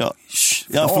 Ja.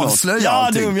 Avslöja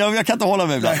allting. Jag kan inte hålla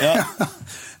mig ibland. Ja.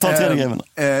 Ta tredje greven.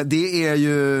 Det är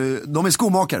ju... De är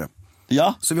skomakare.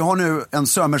 Ja. Så vi har nu en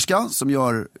sömmerska som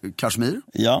gör kashmir.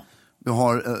 Ja. Vi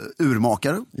har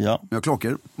urmakare. Ja. Vi har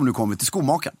klockor. Och nu kommer vi till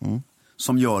skomakaren.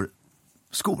 Som gör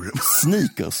skor.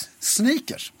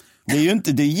 Sneakers. Det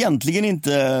är egentligen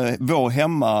inte vår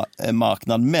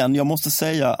hemmamarknad, men jag måste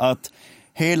säga att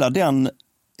hela den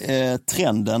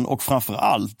trenden och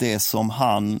framförallt det som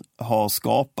han har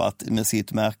skapat med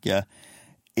sitt märke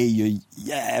är ju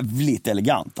jävligt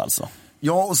elegant alltså.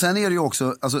 Ja, och sen är det ju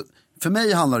också, alltså, för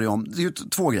mig handlar det om, det är ju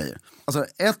 2 grejer. Alltså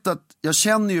ett, att jag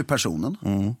känner ju personen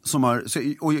som har,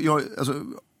 och jag, alltså,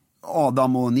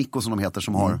 Adam och Nico som de heter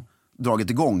som har dragit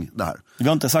igång det här. Vi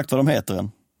har inte sagt vad de heter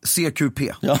än. CQP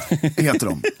heter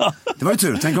de. Det var ju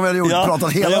tur, tänk om vi hade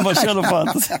pratat hela jag bara känner på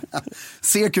att...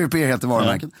 CQP heter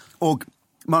varumärket. Och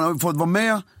man har fått vara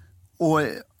med och,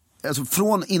 alltså,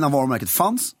 från innan varumärket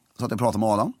fanns, så att jag pratade med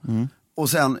Adam. Och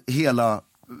sen hela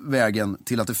vägen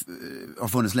till att det har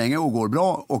funnits länge och går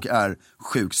bra och är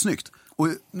sjukt snyggt. Och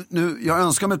nu, jag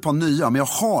önskar mig ett par nya, men jag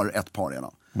har ett par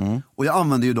redan. Och jag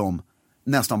använder ju dem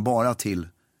nästan bara till,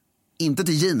 inte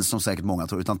till jeans som säkert många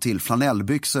tror, utan till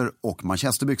flanellbyxor och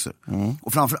manchesterbyxor.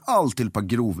 Och framförallt till ett par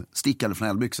grovstickade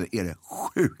flanellbyxor är det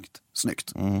sjukt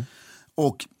snyggt.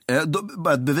 Och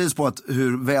bara ett bevis på att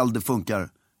hur väl det funkar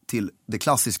till det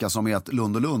klassiska som är att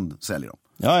Lund & Lund säljer dem.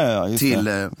 Ja, just till,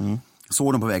 det.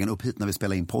 Såg dem på vägen upp hit när vi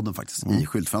spelade in podden faktiskt, i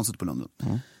skyltfönstret på Lund.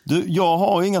 Du, jag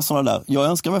har inga sådana där. Jag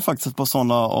önskar mig faktiskt ett par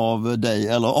sådana av dig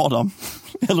eller Adam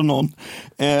eller någon.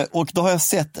 Och då har jag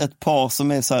sett ett par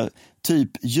som är så här, typ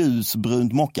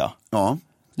ljusbrunt mocka. Ja.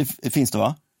 Det finns det,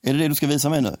 va? Är det du ska visa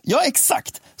mig nu? Ja,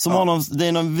 exakt! Som har det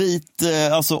är någon vit,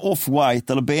 alltså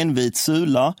off-white eller benvit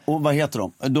sula. Och vad heter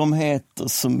de? De heter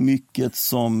så mycket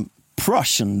som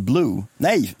Prussian Blue.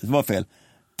 Nej, det var fel.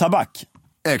 Tabak.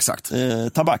 Exakt.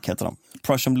 Tabak heter de.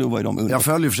 Prussian Blue var ju de under. Jag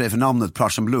följer för sig för namnet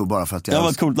Prussian Blue bara för att jag... Det var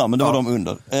ett coolt namn, men det var de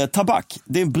under. Tabak,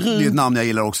 det är en brun... Det är ett namn jag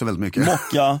gillar också väldigt mycket.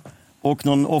 Mocka och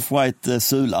någon off-white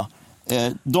sula.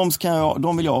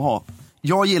 De vill jag ha.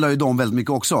 Jag gillar ju dem väldigt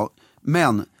mycket också.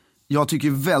 Men jag tycker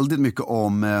väldigt mycket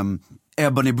om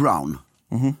Ebony Brown.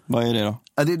 Vad är det då?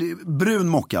 Det är brun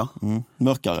mocka.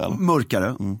 Mörkare eller?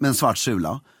 Mörkare, med en svart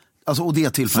sula. Alltså, och det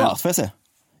till svart, får jag se?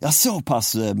 Ja, så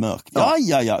pass mörk. Ja.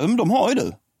 Men de har ju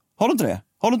du. Har du inte det?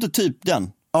 Har du inte typ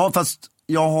den? Ja, fast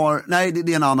jag har... Nej,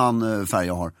 det är en annan färg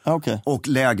jag har. Okay. Och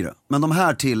lägre. Men de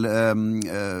här till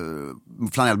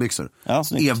flanellbyxor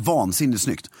är vansinnigt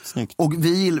snyggt. Och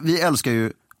vi älskar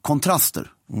ju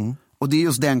kontraster. Och det är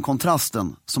just den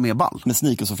kontrasten som är ball. Med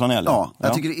sneakers och flanell. Ja,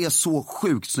 jag tycker det är så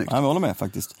sjukt snyggt. Jag håller med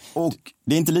faktiskt. Och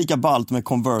det är inte lika ballt med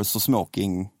Converse och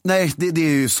smoking. Nej, det är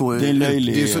ju så... Det är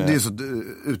löjligt. Det är så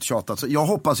uttjatat. Så jag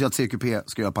hoppas ju att CQP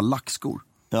ska göra på lackskor.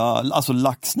 Ja, alltså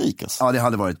lacksneakers. Ja, det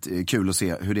hade varit kul att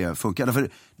se hur det funkar. För det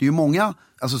är ju många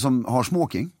alltså, som har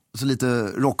smoking, alltså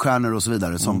lite rockstjärnor och så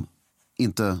vidare, som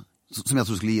jag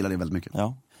tror skulle gilla det väldigt mycket.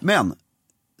 Ja. Men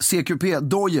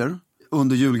CQP-dojer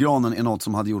under julgranen är något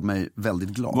som hade gjort mig väldigt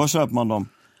glad. Var köper man dem?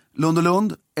 Lund &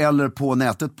 Lund eller på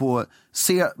nätet på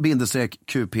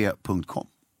c-qp.com.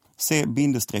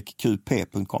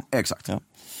 c-qp.com. Exakt. Ja.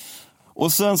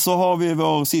 Och sen så har vi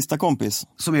vår sista kompis.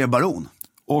 Som är baron.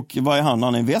 Och vad är han?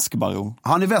 Han är en väskbaron.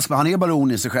 Han är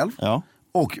baron i sig själv. Ja.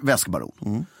 Och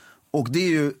väskbaron. Och det är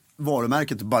ju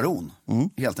varumärket baron,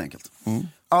 helt enkelt.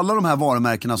 Alla de här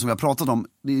varumärkena som vi har pratat om,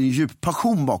 det är en djup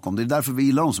passion bakom. Det är därför vi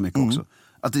gillar dem så mycket också.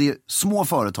 Att det är små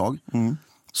företag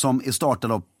som är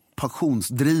startade av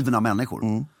passionsdrivna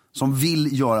människor. Som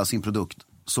vill göra sin produkt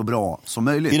så bra som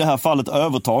möjligt. I det här fallet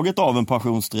övertaget av en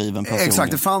passionsdriven person.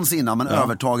 Exakt, det fanns innan men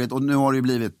övertaget och nu har det ju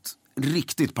blivit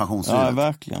riktigt passionsdrivet. Ja,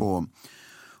 verkligen.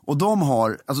 Och de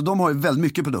har ju väldigt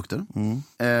mycket produkter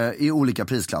i olika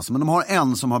prisklasser. Men de har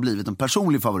en som har blivit en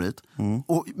personlig favorit.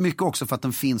 Och mycket också för att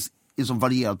den finns i en sån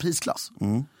varierad prisklass.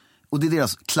 Och det är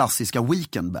deras klassiska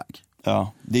weekend bag.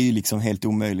 Ja, det är ju liksom helt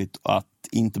omöjligt att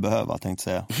inte behöva, tänkte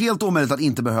säga. Helt omöjligt att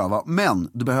inte behöva, men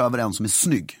du behöver en som är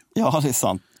snygg. Ja, det är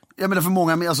sant. Jag menar för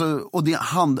många, alltså, och det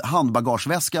är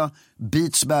handbagageväska,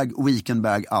 beachbag,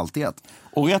 weekendbag, allt i ett.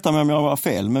 Och rätta mig om jag var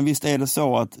fel, men visst är det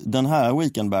så att den här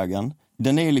weekendbagen,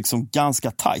 den är liksom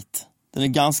ganska tight. Den är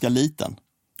ganska liten.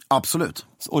 Absolut.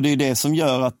 Och det är det som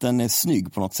gör att den är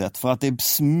snygg på något sätt. För att det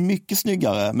är mycket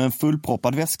snyggare med en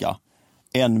fullproppad väska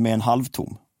än med en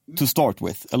halvtom. To start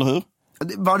with, eller hur?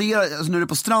 Det varierar, alltså när du är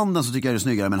på stranden så tycker jag det är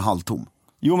snyggare med en halvtom.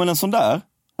 Jo, men en sån där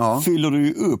fyller du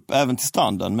ju upp även till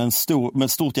stranden med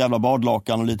ett stort jävla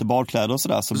badlakan och lite badkläder och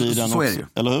sådär. Så blir den så också, är det ju.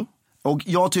 eller hur? Och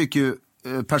jag tycker ju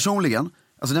personligen,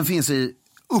 alltså den finns i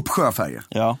uppsjöfärger.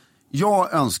 Ja.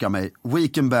 Jag önskar mig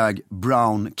Weekend Bag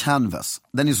Brown Canvas.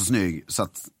 Den är så snygg så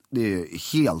att det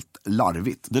är helt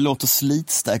larvigt. Det låter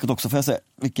slitstäkert också, får jag säga.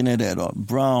 Vilken är det då?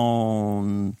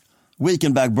 Brown...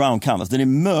 Weekend Bag Brown Canvas. Den är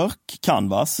mörk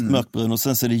canvas, mörkbrun, och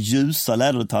sen så är det ljusa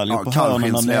läderdetaljer på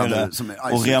hörnen nere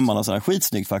och remmarna. Sådär.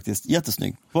 Skitsnygg faktiskt,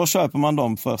 jättesnygg. Var köper man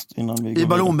dem först innan vi går i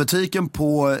Baronbutiken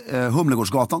på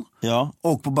Humlegårdsgatan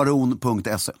och på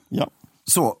baron.se. Ja.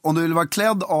 Så, om du vill vara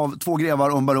klädd av 2 grevar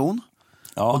och en baron,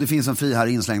 och det finns en fri här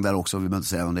inslängd där också, vi behöver inte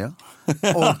säga om det.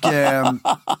 Och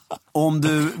om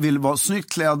du vill vara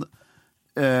snyggt klädd,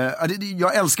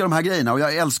 jag älskar de här grejerna och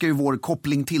jag älskar ju vår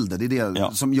koppling till det. Det är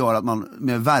det som gör att man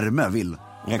med värme vill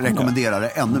rekommendera det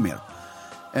ännu mer.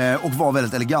 Och vara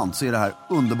väldigt elegant, så är det här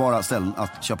underbara ställen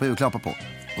att köpa julklappar på.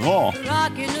 Bra!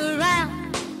 Rocking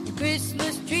around the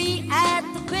Christmas tree at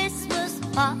the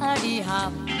Christmas party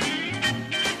hop.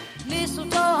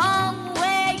 Mistletoe hung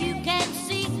where you can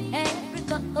see every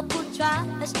couple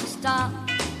tries to stop.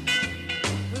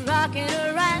 Rocking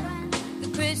around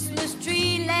the Christmas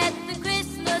tree, let the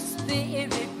Christmas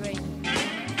spirit ring.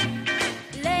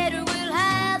 Later we'll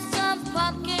have some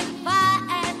pumpkin pie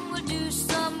and we'll do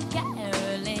some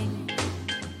caroling.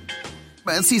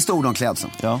 En sista ord om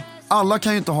klädseln. Ja. Alla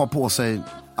kan ju inte ha på sig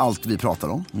allt vi pratar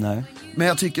om. Nej. Men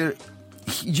jag tycker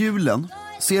julen,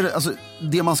 alltså,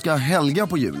 det man ska helga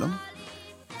på julen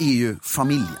är ju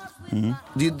familjen.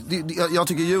 Jag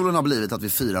tycker julen har blivit att vi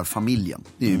firar familjen.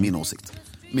 Det är ju min åsikt.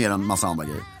 Mer än massa andra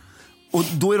grejer. Och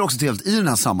då är det också trevligt i den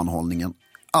här sammanhållningen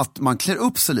att man klär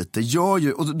upp sig lite.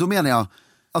 Och då menar jag,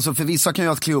 alltså för vissa kan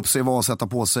ju att klä upp sig vara att sätta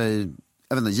på sig,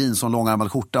 jag vet inte, jeans och en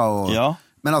långärmad skjorta.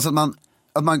 Men alltså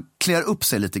att man klär upp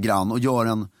sig lite grann och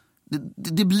gör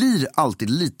det blir alltid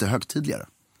lite högtidligare.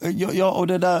 Ja, och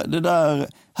det där,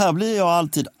 här blir jag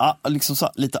alltid liksom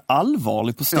lite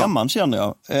allvarlig på stämman, känner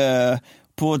jag.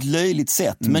 På ett löjligt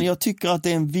sätt. Men jag tycker att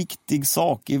det är en viktig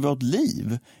sak i vårt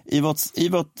liv. I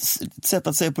vårt sätt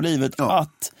att se på livet.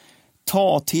 Att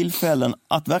ta tillfällen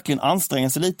att verkligen anstränga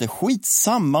sig lite.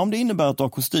 Skitsamma om det innebär att du har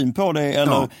kostym på dig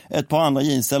eller ett par andra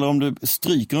jeans, eller om du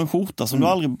stryker en skjorta som du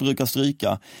aldrig brukar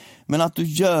stryka. Men att du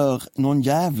gör någon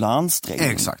jävla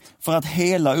ansträngning. Exakt. För att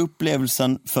hela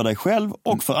upplevelsen för dig själv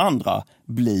och för andra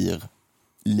blir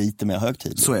lite mer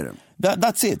högtidlig. Så är det.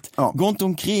 That's it. Ja. Gå inte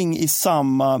omkring i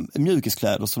samma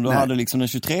mjukiskläder som du hade liksom den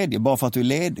 23 bara för att du är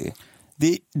ledig.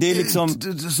 Det är liksom...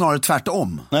 Snarare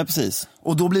tvärtom. Nej, precis.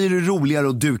 Och då blir det roligare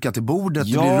att duka till bordet.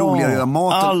 Det blir roligare att göra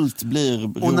maten. Allt blir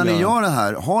roligare. Och när ni gör det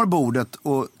här, har bordet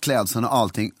och klädseln och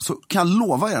allting, så kan jag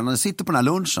lova er, när ni sitter på den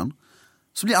här lunchen,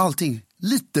 så blir allting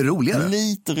lite roligare.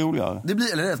 Lite roligare. Det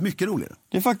blir rätt mycket roligare.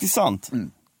 Det är faktiskt sant.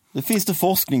 Det finns det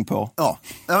forskning på. Ja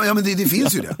men det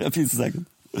finns ju det. Det finns det säkert.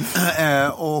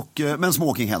 Men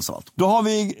smoking helst av allt. Då har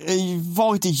vi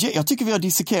varit jag tycker vi har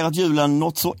dissekerat julen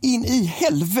något så in i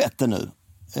helvete nu.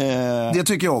 Det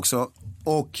tycker jag också.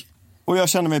 Och jag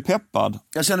känner mig peppad.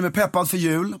 Jag känner mig peppad för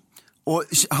jul. Och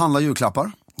handla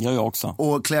julklappar. Jag också.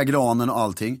 Och klä granen och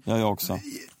allting. Jag också.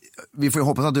 Vi får ju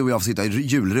hoppas att du och jag får sitta i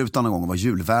julrutan någon gång och vara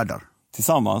julvärdar.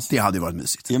 Tillsammans. Det hade ju varit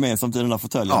mysigt. Gemensamt i den där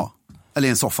fåtöljen. Ja, eller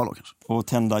i en soffa då kanske. Och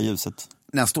tända ljuset.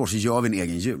 Nästa år så gör vi en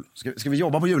egen jul. Ska vi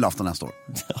jobba på julafton nästa år?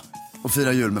 Och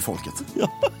fira jul med folket. Ja,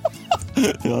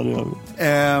 det gör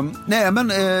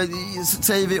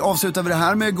vi. Avslutar vi det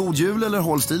här med god jul eller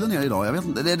håll stilen här idag? Jag vet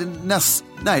inte.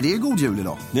 Nej, det är god jul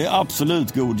idag. Det är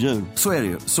absolut god jul. Så är det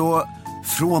ju. Så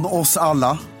från oss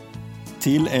alla.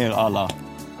 Till er alla.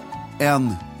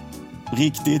 En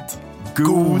riktigt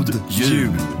god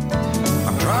jul.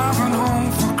 I'm driving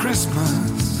home for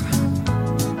Christmas.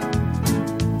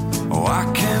 Oh, I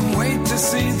can't wait to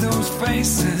see those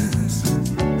faces.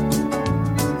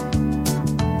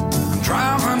 I'm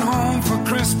driving home for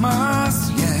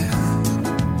Christmas, yeah.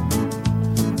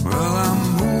 Well, I'm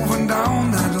moving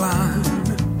down that line.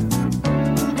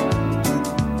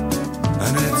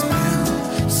 And it's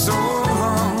been so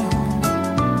long,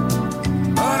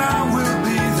 but I will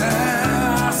be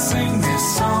there. I sing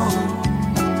this song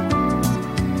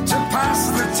to pass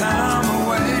the time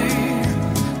away.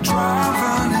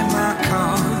 Driving in my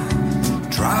car,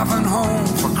 driving home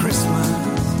for Christmas.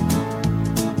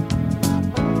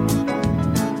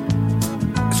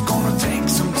 It's gonna take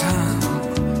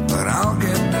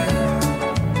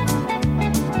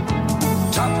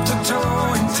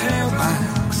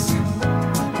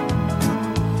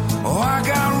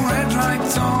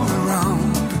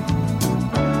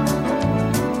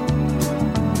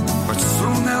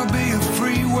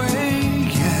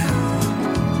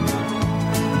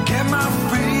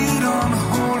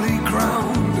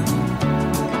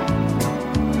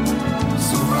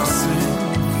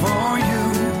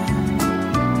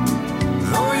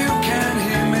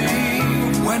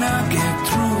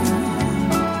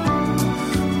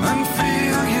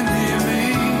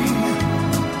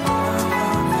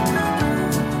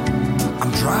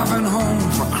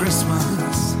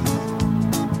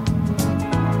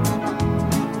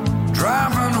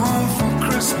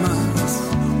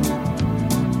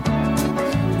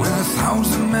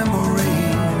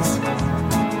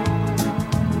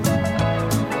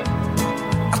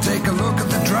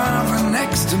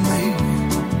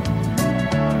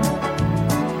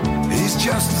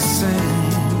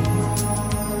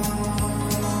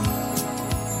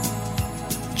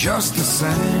just the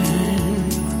same.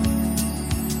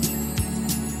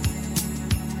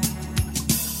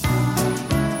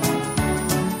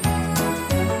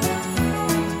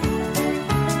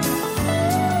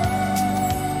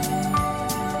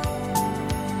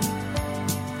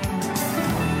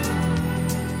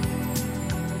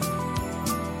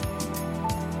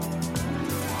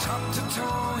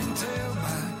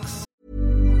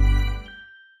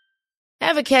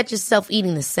 Ever catch yourself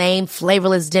eating the same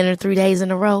flavorless dinner 3 days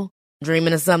in a row?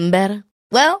 Dreaming of something better?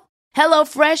 Well,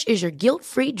 HelloFresh is your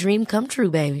guilt-free dream come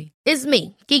true, baby. It's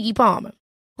me, Keke Palmer.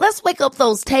 Let's wake up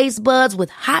those taste buds with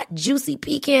hot, juicy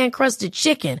pecan-crusted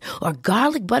chicken or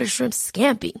garlic butter shrimp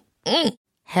scampi.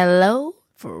 Hello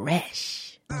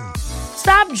Fresh.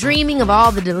 Stop dreaming of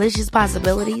all the delicious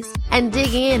possibilities and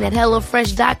dig in at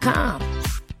HelloFresh.com.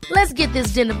 Let's get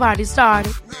this dinner party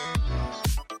started.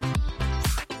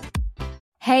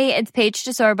 Hey, it's Paige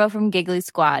DeSorbo from Giggly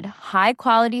Squad. High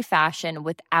quality fashion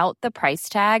without the price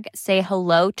tag. Say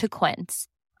hello to Quince.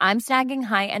 I'm snagging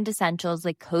high-end essentials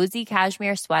like cozy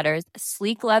cashmere sweaters,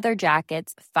 sleek leather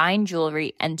jackets, fine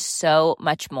jewelry, and so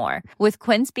much more. With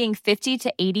Quince being 50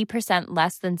 to 80%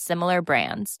 less than similar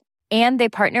brands. And they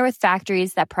partner with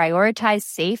factories that prioritize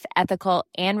safe, ethical,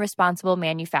 and responsible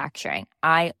manufacturing.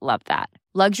 I love that.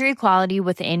 Luxury quality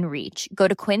within reach. Go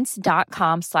to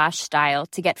quince.com/style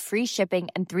to get free shipping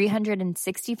and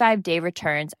 365-day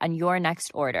returns on your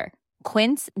next order.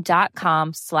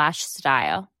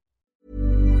 Quince.com/style.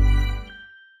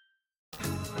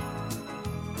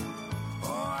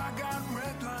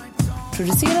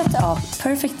 Producerat av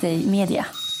Perfect Day Media.